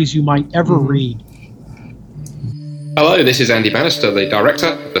commentaries you might ever read. Hello, this is Andy Bannister, the director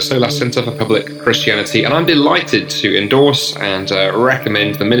of the Solas Center for Public Christianity, and I'm delighted to endorse and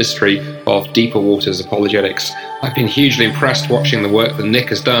recommend the ministry of Deeper Waters Apologetics. I've been hugely impressed watching the work that Nick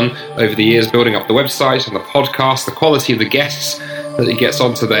has done over the years, building up the website and the podcast, the quality of the guests that he gets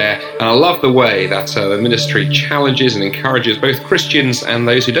onto there, and I love the way that the ministry challenges and encourages both Christians and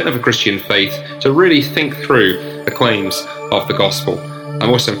those who don't have a Christian faith to really think through the claims of the gospel. I'm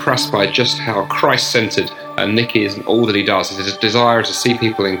also impressed by just how Christ-centered Nick is and all that he does. It's his desire to see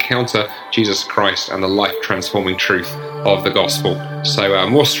people encounter Jesus Christ and the life-transforming truth of the gospel. So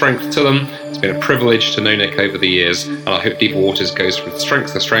more strength to them. It's been a privilege to know Nick over the years, and I hope Deeper Waters goes from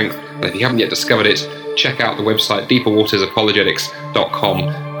strength to strength. And if you haven't yet discovered it, check out the website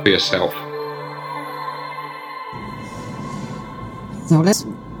deeperwatersapologetics.com for yourself. So let's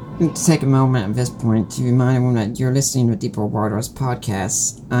to take a moment at this point to remind everyone that you're listening to Deeper Waters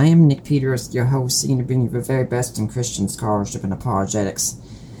podcast. I am Nick Peters, your host, seeking to bring you the very best in Christian scholarship and apologetics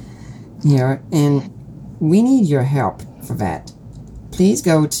here, and we need your help for that. Please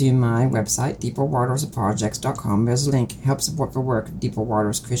go to my website, deeperwatersapologetics.com. There's a link, help support the work of Deeper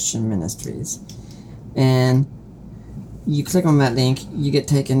Waters Christian Ministries. And you click on that link, you get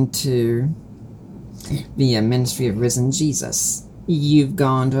taken to the Ministry of Risen Jesus. You've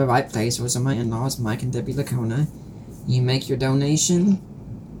gone to the right place. Those are my in-laws, Mike and Debbie Lacona. You make your donation.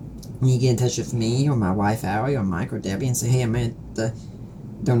 You get in touch with me or my wife, Allie, or Mike or Debbie, and say, hey, I made the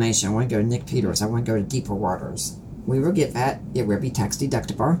donation. I want to go to Nick Peters. I want to go to Deeper Waters. We will get that. It will be tax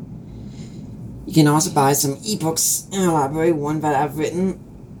deductible. You can also buy some ebooks in our library. One that I've written,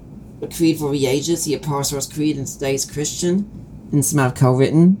 The Creed for the Ages, The Apostles' Creed in Today's Christian. And some I've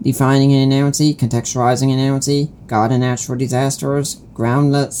co-written, Defining Inanity, Contextualizing Inanity, God and Natural Disasters,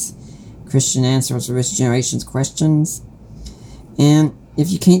 Groundlets, Christian Answers to This Generation's Questions. And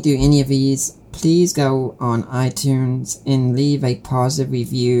if you can't do any of these, please go on iTunes and leave a positive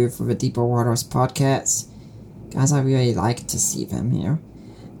review for the Deeper Waters podcast. Guys, I really like to see them here.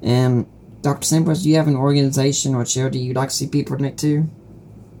 And Dr. Samples, do you have an organization or charity you'd like to see people donate to?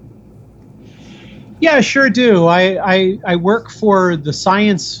 Yeah, I sure do. I work for the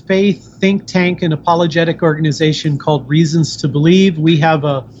science, faith, think tank, and apologetic organization called Reasons to Believe. We have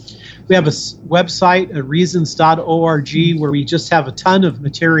a website at reasons.org where we just have a ton of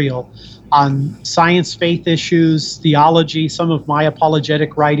material on science, faith issues, theology, some of my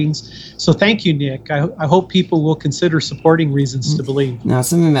apologetic writings. So thank you, Nick. I hope people will consider supporting Reasons to Believe. Now,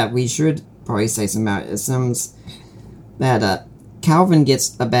 something that we should probably say something about is that Calvin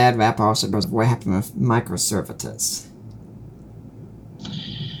gets a bad rap also because of what happened with microservitus.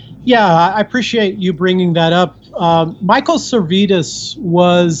 Yeah, I appreciate you bringing that up. Michael Servetus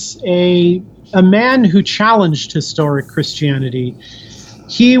was a man who challenged historic Christianity.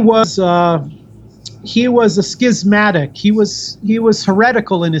 He was a schismatic. He was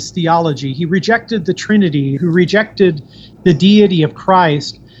heretical in his theology. He rejected the Trinity. He rejected the deity of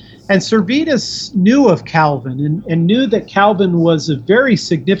Christ. And Servetus knew of Calvin and knew that Calvin was a very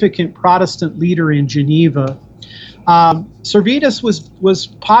significant Protestant leader in Geneva. Servetus was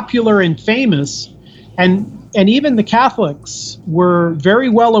popular and famous, and even the Catholics were very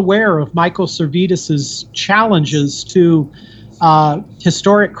well aware of Michael Servetus's challenges to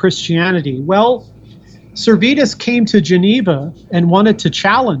historic Christianity. Well, Servetus came to Geneva and wanted to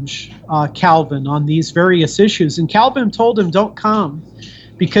challenge Calvin on these various issues, and Calvin told him, "Don't come.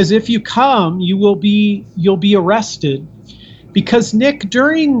 Because if you come, you'll be arrested." Because, Nick,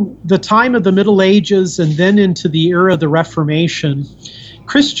 during the time of the Middle Ages and then into the era of the Reformation,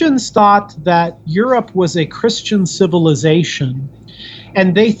 Christians thought that Europe was a Christian civilization.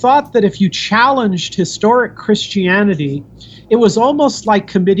 And they thought that if you challenged historic Christianity, it was almost like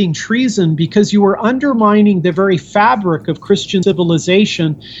committing treason because you were undermining the very fabric of Christian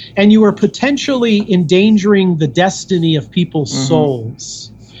civilization and you were potentially endangering the destiny of people's souls.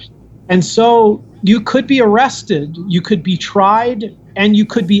 And so you could be arrested, you could be tried, and you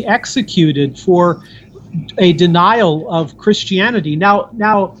could be executed for a denial of Christianity. Now,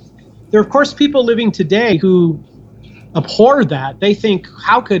 there are, of course, people living today who abhor that. They think,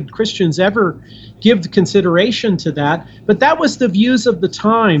 how could Christians ever give consideration to that? But that was the views of the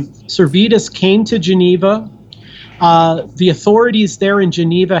time. Servetus came to Geneva. The authorities there in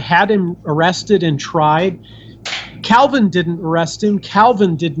Geneva had him arrested and tried. Calvin didn't arrest him.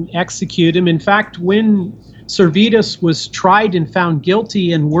 Calvin didn't execute him. In fact, when Servetus was tried and found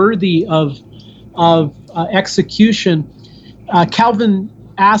guilty and worthy of execution, Calvin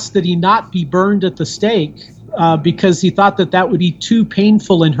asked that he not be burned at the stake because he thought that would be too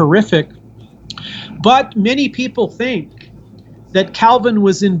painful and horrific. But many people think that Calvin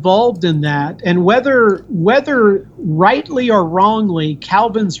was involved in that, and whether rightly or wrongly,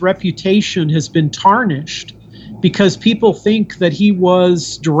 Calvin's reputation has been tarnished because people think that he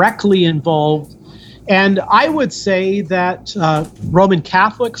was directly involved. And I would say that Roman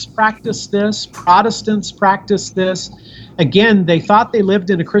Catholics practice this, Protestants practice this. Again, they thought they lived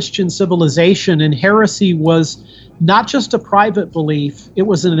in a Christian civilization, and heresy was not just a private belief, it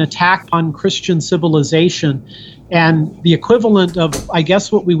was an attack on Christian civilization. And the equivalent of, I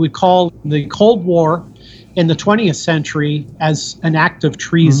guess, what we would call the Cold War in the 20th century as an act of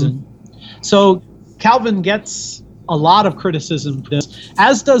treason. So Calvin gets a lot of criticism for this,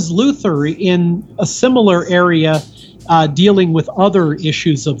 as does Luther in a similar area dealing with other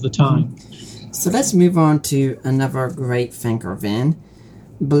issues of the time. So let's move on to another great thinker then,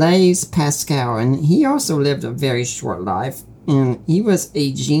 Blaise Pascal, and he also lived a very short life. And he was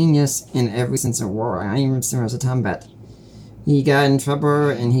a genius in every sense of the word. I even remember at the time that he got in trouble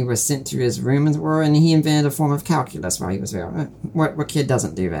and he was sent to his room as well, and he invented a form of calculus while he was there. What kid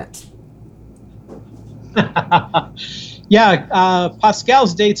doesn't do that? Yeah,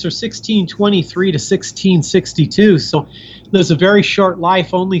 Pascal's dates are 1623 to 1662, so there's a very short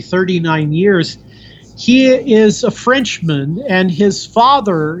life, only 39 years. He is a Frenchman, and his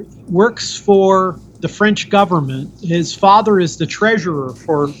father works for the French government. His father is the treasurer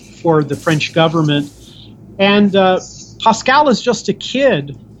for the French government. And Pascal is just a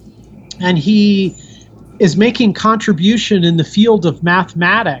kid, and he is making contribution in the field of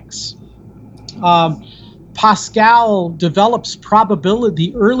mathematics. Pascal develops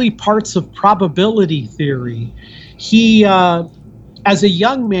the early parts of probability theory. He, as a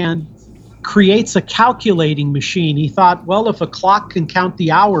young man, creates a calculating machine. He thought, well, if a clock can count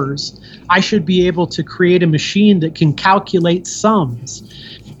the hours, I should be able to create a machine that can calculate sums.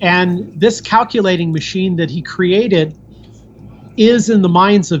 And this calculating machine that he created is, in the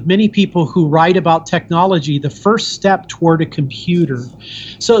minds of many people who write about technology, the first step toward a computer.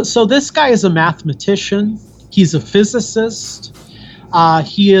 So this guy is a mathematician. He's a physicist.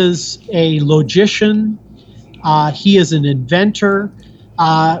 He is a logician. He is an inventor.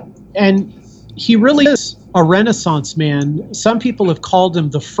 And he really is a Renaissance man. Some people have called him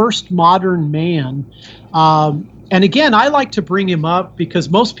the first modern man. And again, I like to bring him up because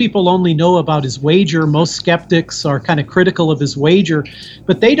most people only know about his wager. Most skeptics are kind of critical of his wager,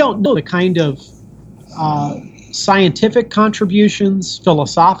 but they don't know the kind of scientific contributions,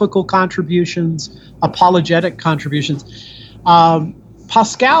 philosophical contributions, apologetic contributions.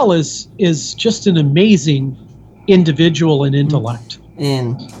 Pascal is just an amazing individual in intellect.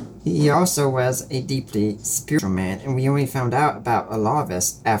 And he also was a deeply spiritual man, and we only found out about a lot of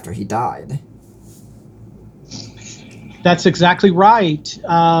this after he died. That's exactly right.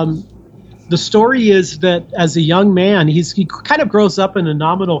 The story is that as a young man, he kind of grows up in a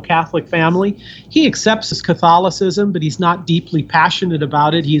nominal Catholic family. He accepts his Catholicism, but he's not deeply passionate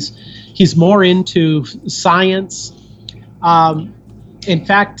about it. He's more into science. In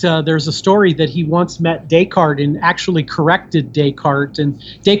fact, there's a story that he once met Descartes and actually corrected Descartes, and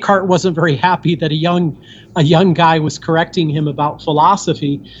Descartes wasn't very happy that a young guy was correcting him about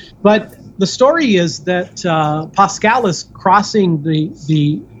philosophy. But the story is that Pascal is crossing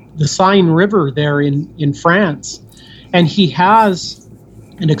the Seine River there in France, and he has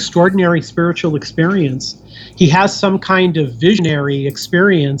an extraordinary spiritual experience. He has some kind of visionary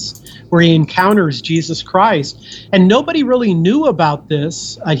experience where he encounters Jesus Christ. And nobody really knew about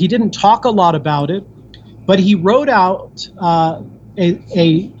this. He didn't talk a lot about it, but he wrote out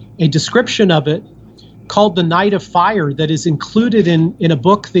a description of it called The Night of Fire that is included in a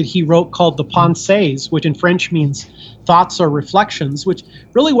book that he wrote called the Pensées, which in French means thoughts or reflections, which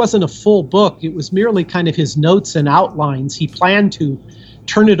really wasn't a full book. It was merely kind of his notes and outlines. He planned to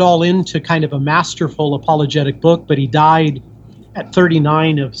turn it all into kind of a masterful apologetic book, but he died at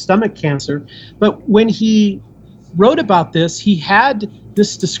 39 of stomach cancer. But when he wrote about this, he had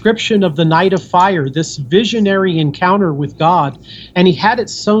this description of the night of fire, this visionary encounter with God, and he had it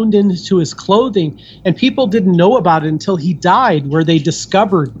sewn into his clothing, and people didn't know about it until he died, where they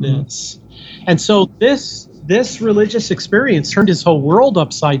discovered this. And so this religious experience turned his whole world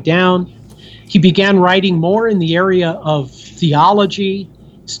upside down. He began writing more in the area of theology,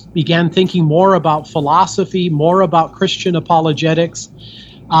 began thinking more about philosophy, more about Christian apologetics.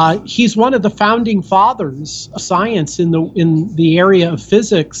 He's one of the founding fathers of science in the area of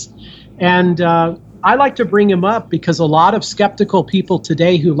physics. And I like to bring him up because a lot of skeptical people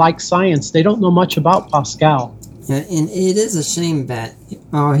today who like science, they don't know much about Pascal. Yeah, and it is a shame that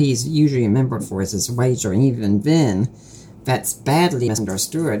all he's usually remembered for is his wager, and even then, that's badly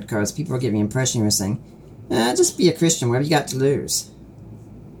misunderstood because people are giving the impression he was saying, just be a Christian, what have you got to lose?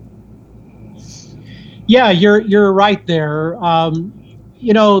 Yeah, you're right there.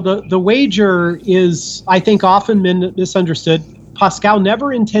 The wager is, I think, often misunderstood. Pascal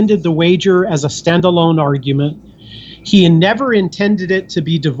never intended the wager as a standalone argument. He never intended it to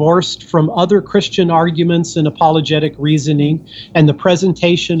be divorced from other Christian arguments and apologetic reasoning and the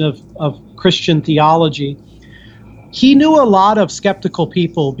presentation of Christian theology. He knew a lot of skeptical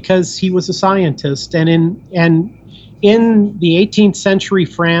people because he was a scientist. And in the 18th century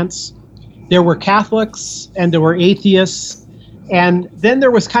France, there were Catholics and there were atheists. And then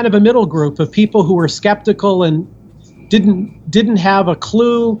there was kind of a middle group of people who were skeptical and didn't have a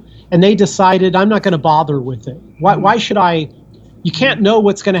clue, and they decided, I'm not going to bother with it. Why should I? You can't know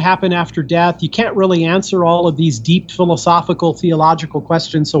what's going to happen after death. You can't really answer all of these deep philosophical, theological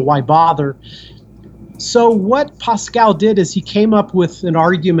questions, so why bother? So what Pascal did is he came up with an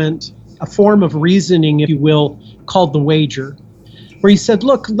argument, a form of reasoning, if you will, called the wager, where he said,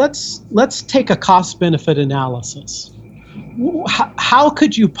 look, let's take a cost-benefit analysis. How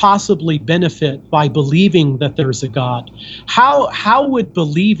could you possibly benefit by believing that there's a God? How would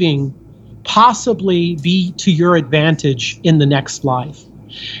believing possibly be to your advantage in the next life?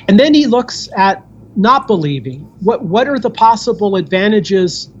 And then he looks at not believing. What are the possible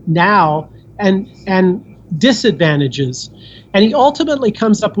advantages now and disadvantages? And he ultimately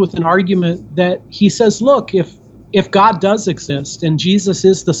comes up with an argument that he says, look, if God does exist and Jesus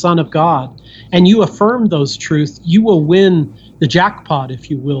is the Son of God, and you affirm those truths, you will win the jackpot, if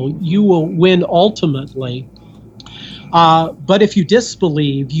you will. You will win ultimately. But if you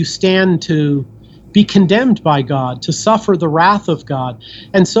disbelieve, you stand to be condemned by God, to suffer the wrath of God.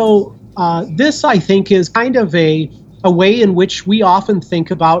 And so this, I think, is kind of a way in which we often think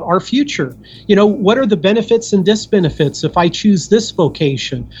about our future. You know, what are the benefits and disbenefits if I choose this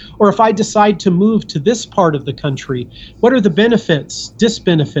vocation? Or if I decide to move to this part of the country? What are the benefits,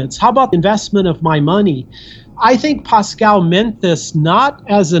 disbenefits? How about the investment of my money? I think Pascal meant this not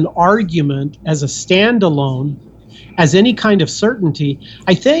as an argument, as a standalone, as any kind of certainty.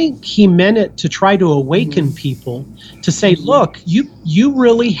 I think he meant it to try to awaken people, to say, look, you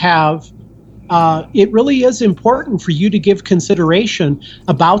really have, it really is important for you to give consideration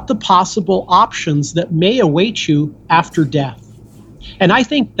about the possible options that may await you after death. And I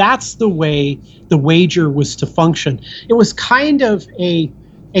think that's the way the wager was to function. It was kind of a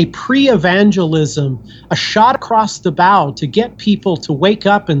pre-evangelism, a shot across the bow to get people to wake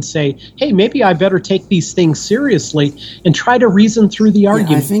up and say, hey, maybe I better take these things seriously and try to reason through the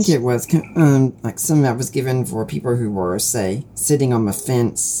arguments. I think it was like some that was given for people who were, say, sitting on the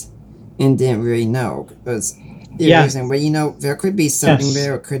fence and didn't really know. Because well, you know, there could be something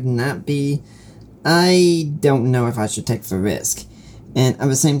there, it could not be. I don't know if I should take the risk. And at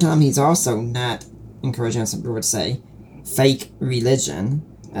the same time, he's also not encouraging us, people would say, fake religion,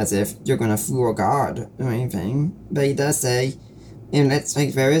 as if you're going to fool God or anything. But he does say, and let's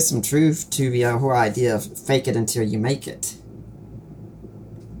think there is some truth to the whole idea of fake it until you make it.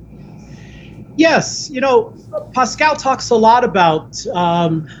 Yes, you know, Pascal talks a lot about,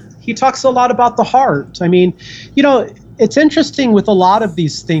 he talks a lot about the heart. I mean, you know, it's interesting with a lot of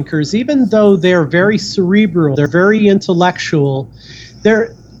these thinkers, even though they're very cerebral, they're very intellectual,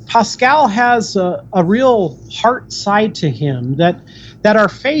 Pascal has a real heart side to him, that our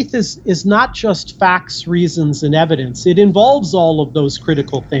faith is not just facts, reasons, and evidence. It involves all of those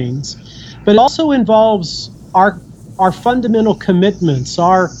critical things, but it also involves our fundamental commitments,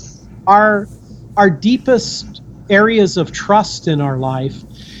 our deepest areas of trust in our life.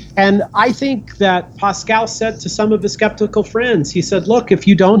 And I think that Pascal said to some of his skeptical friends, he said, look, if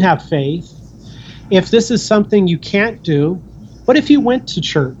you don't have faith, if this is something you can't do, what if you went to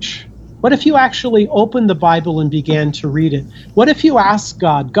church? What if you actually opened the Bible and began to read it? What if you asked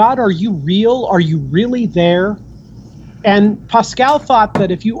God, are you real? Are you really there? And Pascal thought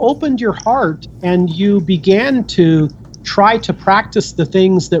that if you opened your heart and you began to try to practice the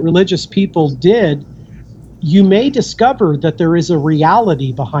things that religious people did, you may discover that there is a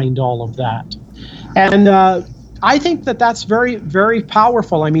reality behind all of that. And I think that that's very, very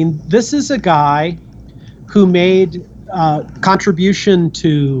powerful. I mean, this is a guy who made contribution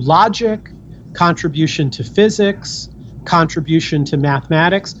to logic, contribution to physics, contribution to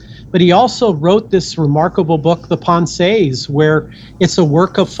mathematics, but he also wrote this remarkable book, The Pensées, where it's a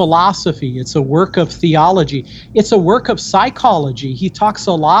work of philosophy, it's a work of theology, it's a work of psychology. He talks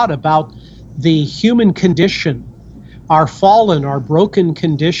a lot about the human condition, our fallen, our broken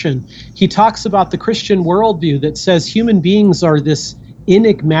condition. He talks about the Christian worldview that says human beings are this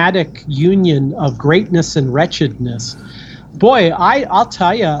enigmatic union of greatness and wretchedness. Boy, I'll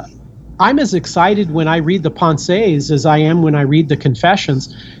tell you, I'm as excited when I read the Pensées as I am when I read the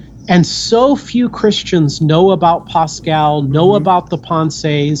Confessions. And so few Christians know about Pascal, know about the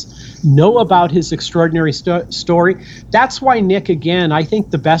Pensées, know about his extraordinary story. That's why, Nick, again, I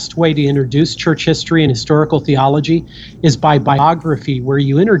think the best way to introduce church history and historical theology is by biography, where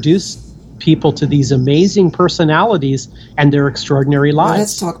you introduce people to these amazing personalities and their extraordinary lives. Well,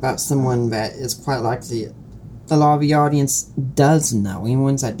 let's talk about someone that is quite likely a lot of the audience does know, even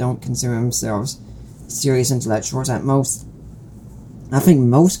ones that don't consider themselves serious intellectuals. I think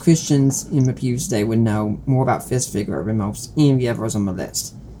most Christians in the pews today would know more about this figure than most any of the others on the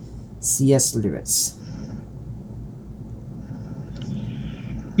list. C.S. Lewis.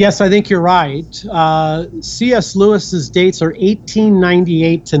 Yes, I think you're right. C.S. Lewis's dates are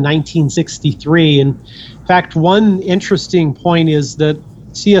 1898 to 1963. And in fact, one interesting point is that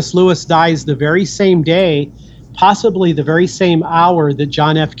C.S. Lewis dies the very same day, possibly the very same hour that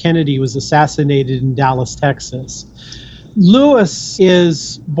John F. Kennedy was assassinated in Dallas, Texas. Lewis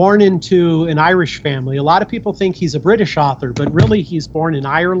is born into an Irish family. A lot of people think he's a British author, but really he's born in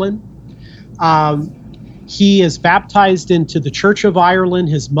Ireland. He is baptized into the Church of Ireland.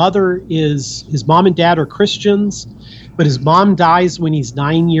 His mom and dad are Christians, but his mom dies when he's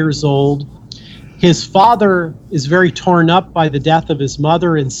 9 years old. His father is very torn up by the death of his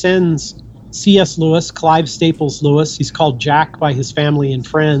mother and sends C.S. Lewis, Clive Staples Lewis, he's called Jack by his family and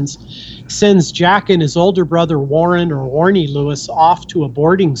friends, sends Jack and his older brother Warren, or Warnie Lewis, off to a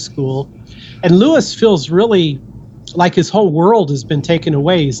boarding school. And Lewis feels really like his whole world has been taken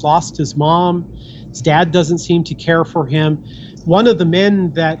away. He's lost his mom. His dad doesn't seem to care for him. One of the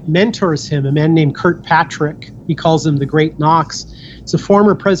men that mentors him, a man named Kirkpatrick, he calls him the Great Knox, is a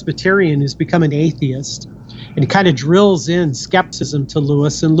former Presbyterian who's become an atheist. And he kind of drills in skepticism to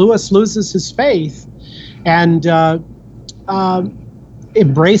Lewis, and Lewis loses his faith and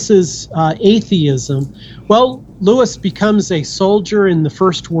embraces atheism. Well, Lewis becomes a soldier in the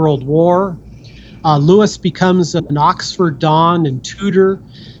First World War. Lewis becomes an Oxford don and tutor.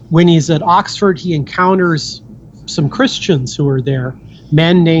 When he's at Oxford, he encounters some Christians who are there,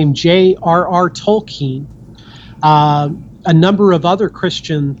 men named J.R.R. Tolkien, a number of other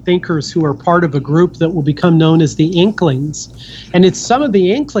Christian thinkers who are part of a group that will become known as the Inklings. And it's some of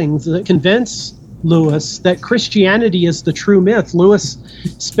the Inklings that convince Lewis that Christianity is the true myth. Lewis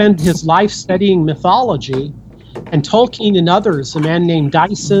spent his life studying mythology, and Tolkien and others, a man named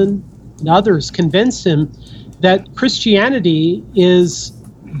Dyson and others, convince him that Christianity is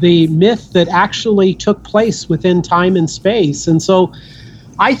the myth that actually took place within time and space. And so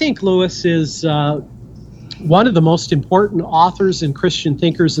I think Lewis is one of the most important authors and Christian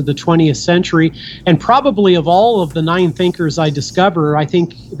thinkers of the 20th century, and probably of all of the 9 thinkers I discover, I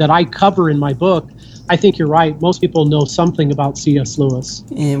think that I cover in my book, I think you're right. Most people know something about C.S. Lewis.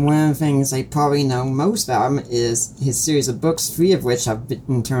 And one of the things they probably know most about him is his series of books, 3 of which have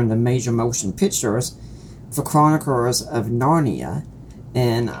been turned into major motion pictures for Chronicles of Narnia.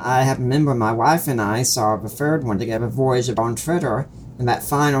 And I have remember my wife and I saw the third one together, Voyage of Dawn Treader, and that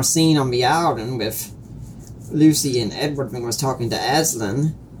final scene on the island with Lucy and Edward was talking to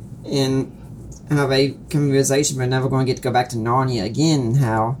Aslan, and how they conversation they're never going to get to go back to Narnia again, and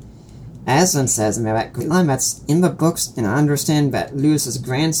how Aslan says in that line that's in the books, and I understand that Lewis's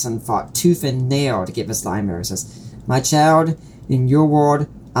grandson fought tooth and nail to get this line there. He says, "My child, in your world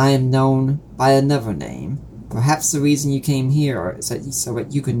I am known by another name. Perhaps the reason you came here is so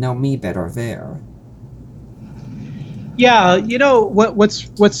that you could know me better there." Yeah, you know,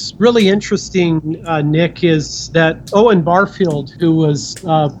 what's really interesting, Nick, is that Owen Barfield, who was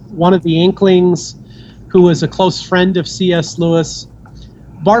one of the Inklings, who was a close friend of C.S. Lewis,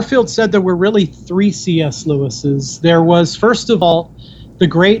 Barfield said there were really 3 C.S. Lewises. There was, first of all, the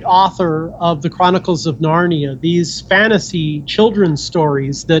great author of the Chronicles of Narnia, these fantasy children's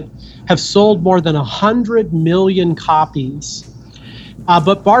stories that have sold more than 100 million copies.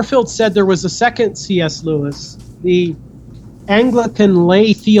 But Barfield said there was a second C.S. Lewis, the Anglican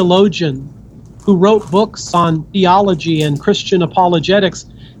lay theologian who wrote books on theology and Christian apologetics.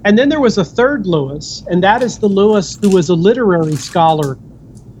 And then there was a third Lewis, and that is the Lewis who was a literary scholar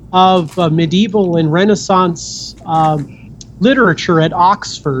of medieval and Renaissance literature at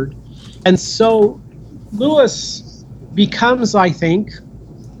Oxford. And so Lewis becomes, I think,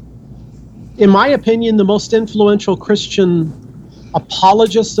 in my opinion, the most influential Christian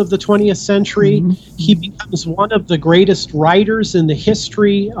apologist of the 20th century. Mm-hmm. He becomes one of the greatest writers in the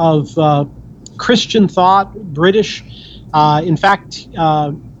history of Christian thought, British. In fact,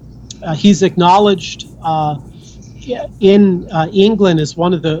 he's acknowledged in England as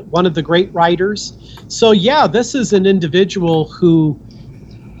one of the great writers. So yeah, this is an individual who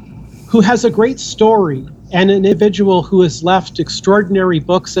has a great story, and an individual who has left extraordinary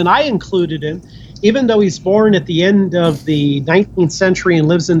books, and I included him. Even though he's born at the end of the 19th century and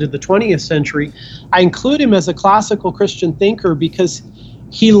lives into the 20th century, I include him as a classical Christian thinker because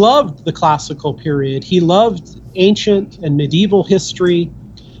he loved the classical period. He loved ancient and medieval history,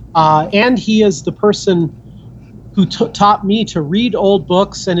 and he is the person who taught me to read old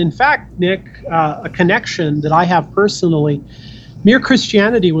books. And in fact, Nick, a connection that I have personally, Mere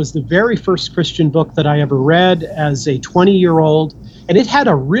Christianity was the very first Christian book that I ever read as a 20-year-old. And it had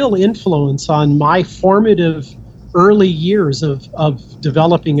a real influence on my formative early years of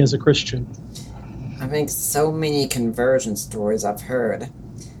developing as a Christian. I think so many conversion stories I've heard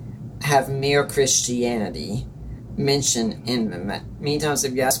have Mere Christianity mentioned in them. Many times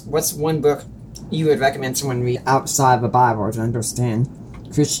if you ask, what's one book you would recommend someone read outside the Bible to understand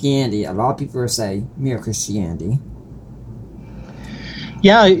Christianity. A lot of people say Mere Christianity.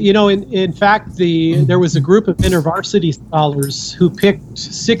 Yeah, in fact, there was a group of InterVarsity scholars who picked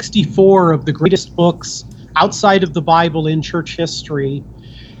 64 of the greatest books outside of the Bible in church history,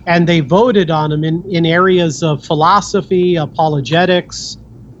 and they voted on them in areas of philosophy, apologetics,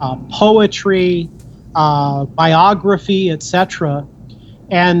 poetry, biography, etc.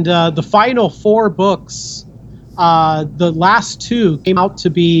 And the final 4 books, the last 2 came out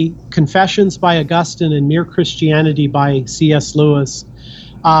to be Confessions by Augustine and Mere Christianity by C.S. Lewis.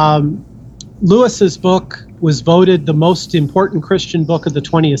 Lewis's book was voted the most important Christian book of the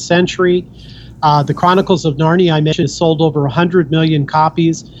 20th century. The Chronicles of Narnia, I mentioned, sold over 100 million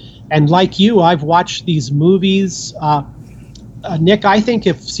copies. And like you, I've watched these movies. Nick, I think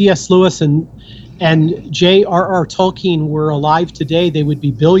if C.S. Lewis and J.R.R. Tolkien were alive today, they would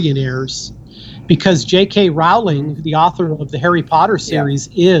be billionaires. Because J.K. Rowling, the author of the Harry Potter series,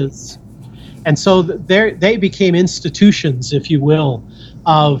 is. And so they became institutions, if you will,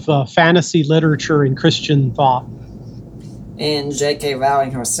 of fantasy literature and Christian thought. And J.K.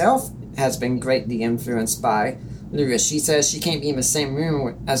 Rowling herself has been greatly influenced by Lewis. She says she can't be in the same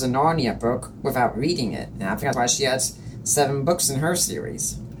room as a Narnia book without reading it. And I think that's why she has 7 books in her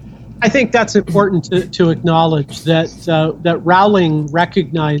series. I think that's important to acknowledge that Rowling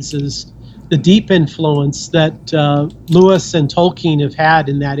recognizes the deep influence that Lewis and Tolkien have had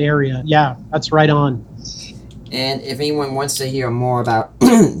in that area. Yeah, that's right on. And if anyone wants to hear more about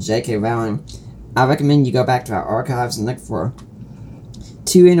J.K. Rowling, I recommend you go back to our archives and look for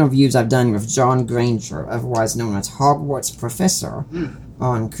 2 interviews I've done with John Granger, otherwise known as Hogwarts Professor,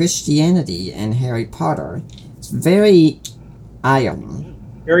 on Christianity and Harry Potter. It's very eye-opening.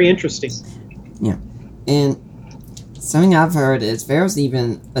 Very interesting. Yeah. And something I've heard is there's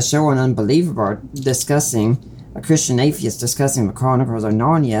even a show on Unbelievable discussing a Christian atheist discussing the Chronicles of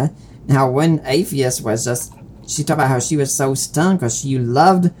Narnia, and how one atheist was just, she talked about how she was so stunned because she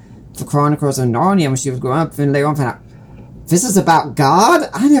loved the Chronicles of Narnia when she was growing up, and later on found out, this is about God?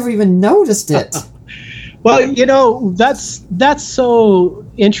 I never even noticed it. Well, that's so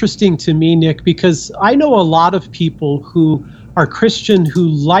interesting to me, Nick, because I know a lot of people who are Christian who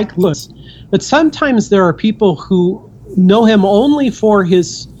like Lewis, but sometimes there are people who know him only for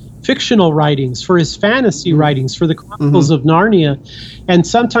his fictional writings, for his fantasy writings, for the Chronicles of Narnia. And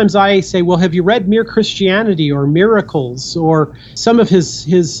sometimes I say, well, have you read Mere Christianity or Miracles or some of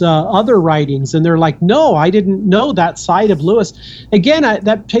his other writings? And they're like, no, I didn't know that side of Lewis. Again,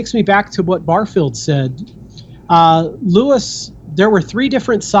 that takes me back to what Barfield said. Lewis, there were 3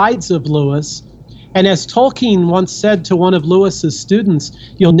 different sides of Lewis. And as Tolkien once said to one of Lewis's students,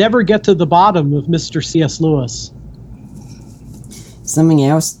 you'll never get to the bottom of Mr. C.S. Lewis. Something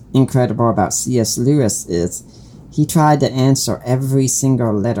else incredible about C.S. Lewis is he tried to answer every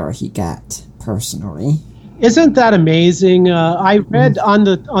single letter he got personally. Isn't that amazing? I read on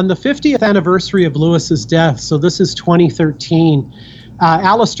the 50th anniversary of Lewis's death, so this is 2013,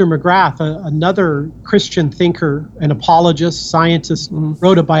 Alistair McGrath, another Christian thinker, an apologist, scientist,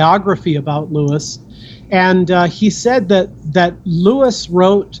 wrote a biography about Lewis. And he said that Lewis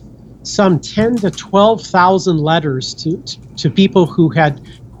wrote some 10 to 12,000 letters to people who had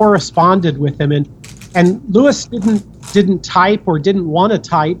corresponded with him, and Lewis didn't type or didn't want to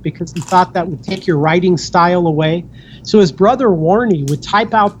type because he thought that would take your writing style away. So his brother Warnie would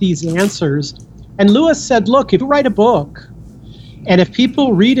type out these answers, and Lewis said, look, if you write a book and if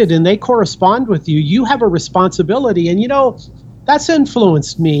people read it and they correspond with you, you have a responsibility. And that's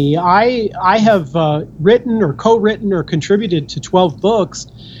influenced me. I have written or co-written or contributed to 12 books.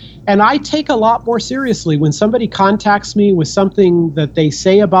 And I take a lot more seriously when somebody contacts me with something that they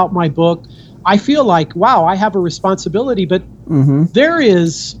say about my book. I feel like, wow, I have a responsibility. But there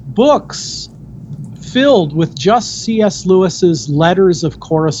is books filled with just C.S. Lewis's letters of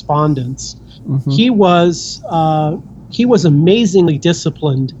correspondence. He was amazingly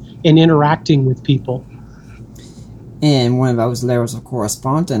disciplined in interacting with people. And one of those letters of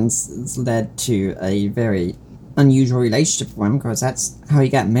correspondence led to a very unusual relationship with him, because that's how he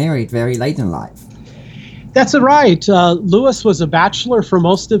got married very late in life. That's right. Lewis was a bachelor for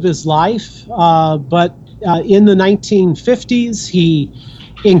most of his life, but in the 1950s, he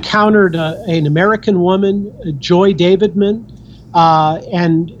encountered an American woman, Joy Davidman,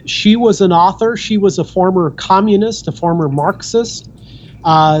 and she was an author. She was a former communist, a former Marxist.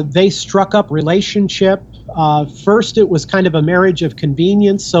 They struck up relationship. First, it was kind of a marriage of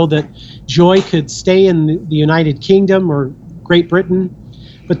convenience so that Joy could stay in the United Kingdom or Great Britain.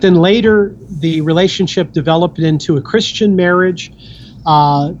 But then later, the relationship developed into a Christian marriage.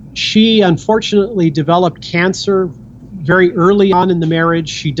 She unfortunately developed cancer very early on in the marriage.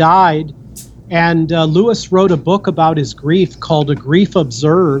 She died, and Lewis wrote a book about his grief called A Grief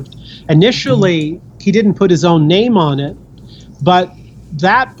Observed. Initially, he didn't put his own name on it, but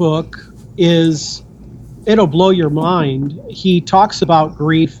that book it'll blow your mind. He talks about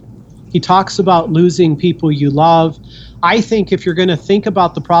grief. He talks about losing people you love. I think if you're going to think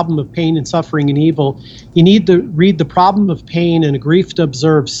about the problem of pain and suffering and evil, you need to read The Problem of Pain and A Grief to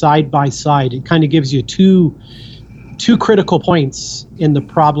Observe side by side. It kind of gives you two critical points in the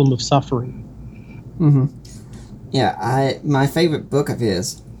problem of suffering. Mm-hmm. Yeah, my favorite book of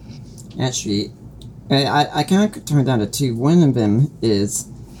his, actually, I kind of turned down to two. One of them is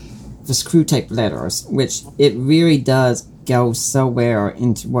The Screwtape Letters, which it really does go so well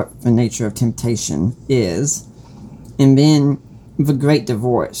into what the nature of temptation is. And then The Great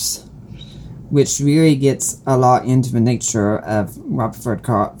Divorce, which really gets a lot into the nature of what I prefer to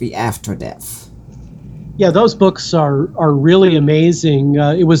call the after death. Yeah, those books are really amazing.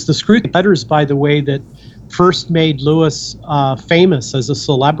 It was the Screwtape Letters, by the way, that first made Lewis famous as a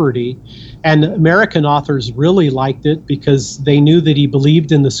celebrity. And American authors really liked it because they knew that he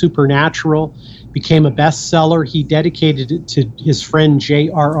believed in the supernatural, became a bestseller. He dedicated it to his friend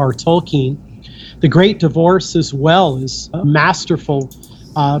J.R.R. Tolkien. The Great Divorce as well is a masterful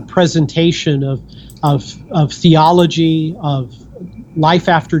presentation of theology, of life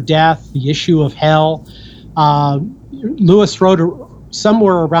after death, the issue of hell. Lewis wrote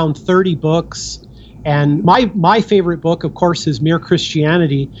somewhere around 30 books, and my favorite book, of course, is Mere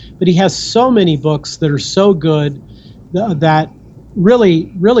Christianity, but he has so many books that are so good that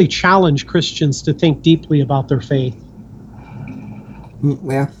really, really challenge Christians to think deeply about their faith.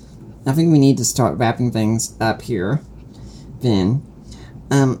 Well, I think we need to start wrapping things up here. Then,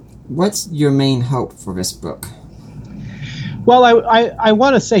 what's your main hope for this book? Well, I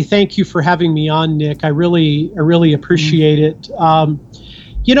want to say thank you for having me on, Nick. I really appreciate it.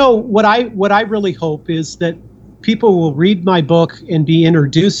 What I really hope is that people will read my book and be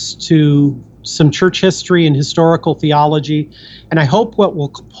introduced to some church history and historical theology, and I hope what will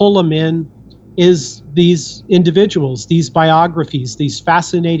pull them in is these individuals, these biographies, these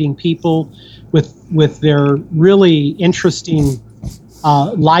fascinating people with their really interesting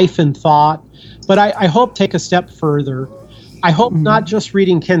life and thought. But I hope take a step further. I hope not just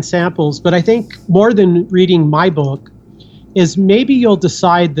reading Ken Samples, but I think more than reading my book is maybe you'll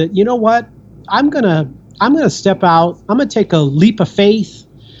decide that, you know what, I'm gonna step out. I'm gonna take a leap of faith.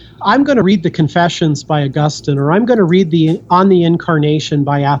 I'm going to read the Confessions by Augustine, or I'm going to read On the Incarnation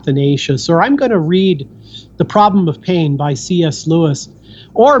by Athanasius, or I'm going to read The Problem of Pain by C.S. Lewis.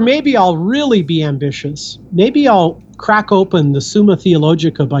 Or maybe I'll really be ambitious. Maybe I'll crack open the Summa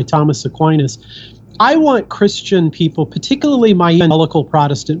Theologica by Thomas Aquinas. I want Christian people, particularly my evangelical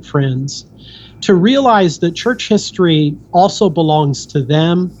Protestant friends, to realize that church history also belongs to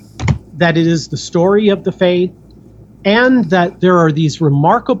them, that it is the story of the faith, and that there are these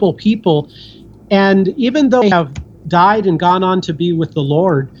remarkable people, and even though they have died and gone on to be with the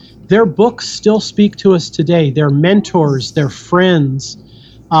Lord, their books still speak to us today. They're mentors, they're friends,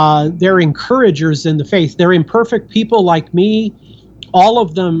 they're encouragers in the faith. They're imperfect people like me. All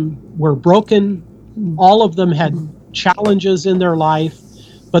of them were broken. All of them had challenges in their life.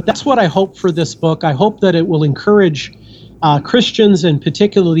 But that's what I hope for this book. I hope that it will encourage Christians and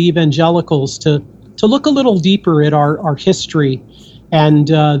particularly evangelicals to look a little deeper at our history and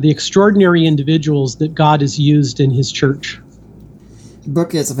the extraordinary individuals that God has used in His church. The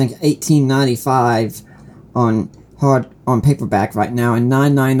book is, I think, $18.95 on paperback right now, and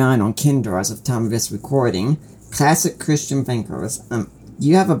 $9.99 on Kindle as of the time of this recording. Classic Christian Thinkers. Do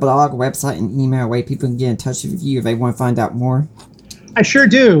you have a blog, website, and email way people can get in touch with you if they want to find out more? I sure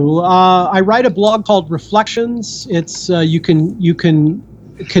do. I write a blog called Reflections. It's you can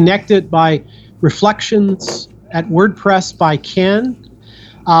connect it by Reflections at WordPress by Ken.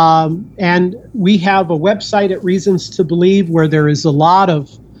 And we have a website at Reasons to Believe where there is a lot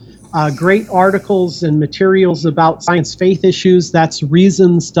of great articles and materials about science faith issues. That's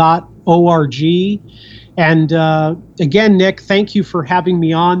reasons.org. And again, Nick, thank you for having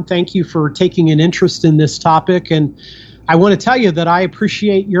me on. Thank you for taking an interest in this topic. And I want to tell you that I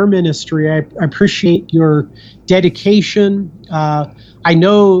appreciate your ministry. I appreciate your dedication. I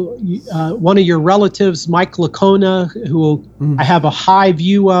know one of your relatives, Mike Licona, who I have a high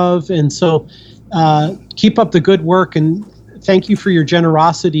view of. And so keep up the good work, and thank you for your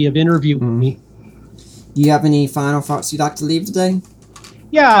generosity of interviewing me. Do you have any final thoughts you'd like to leave today?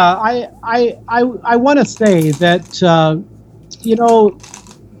 Yeah, I want to say that,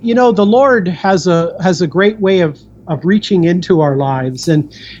 the Lord has a great way of reaching into our lives,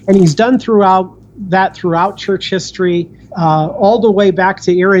 and He's done throughout that throughout church history, all the way back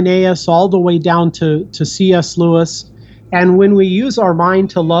to Irenaeus, all the way down to C.S. Lewis. And when we use our mind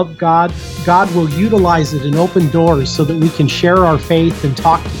to love God, God will utilize it and open doors so that we can share our faith and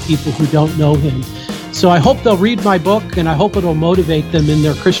talk to people who don't know Him. So I hope they'll read my book, and I hope it'll motivate them in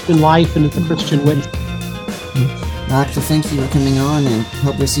their Christian life and in the Christian witness. Doctor, thank you for coming on, and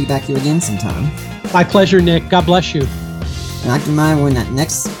hope we'll see back here again sometime. My pleasure, Nick. God bless you. And I can remind one that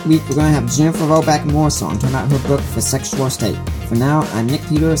next week we're going to have Jennifer Roback Morse on talking about her book, For Sexual State. For now, I'm Nick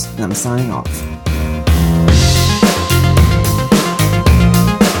Peters, and I'm signing off.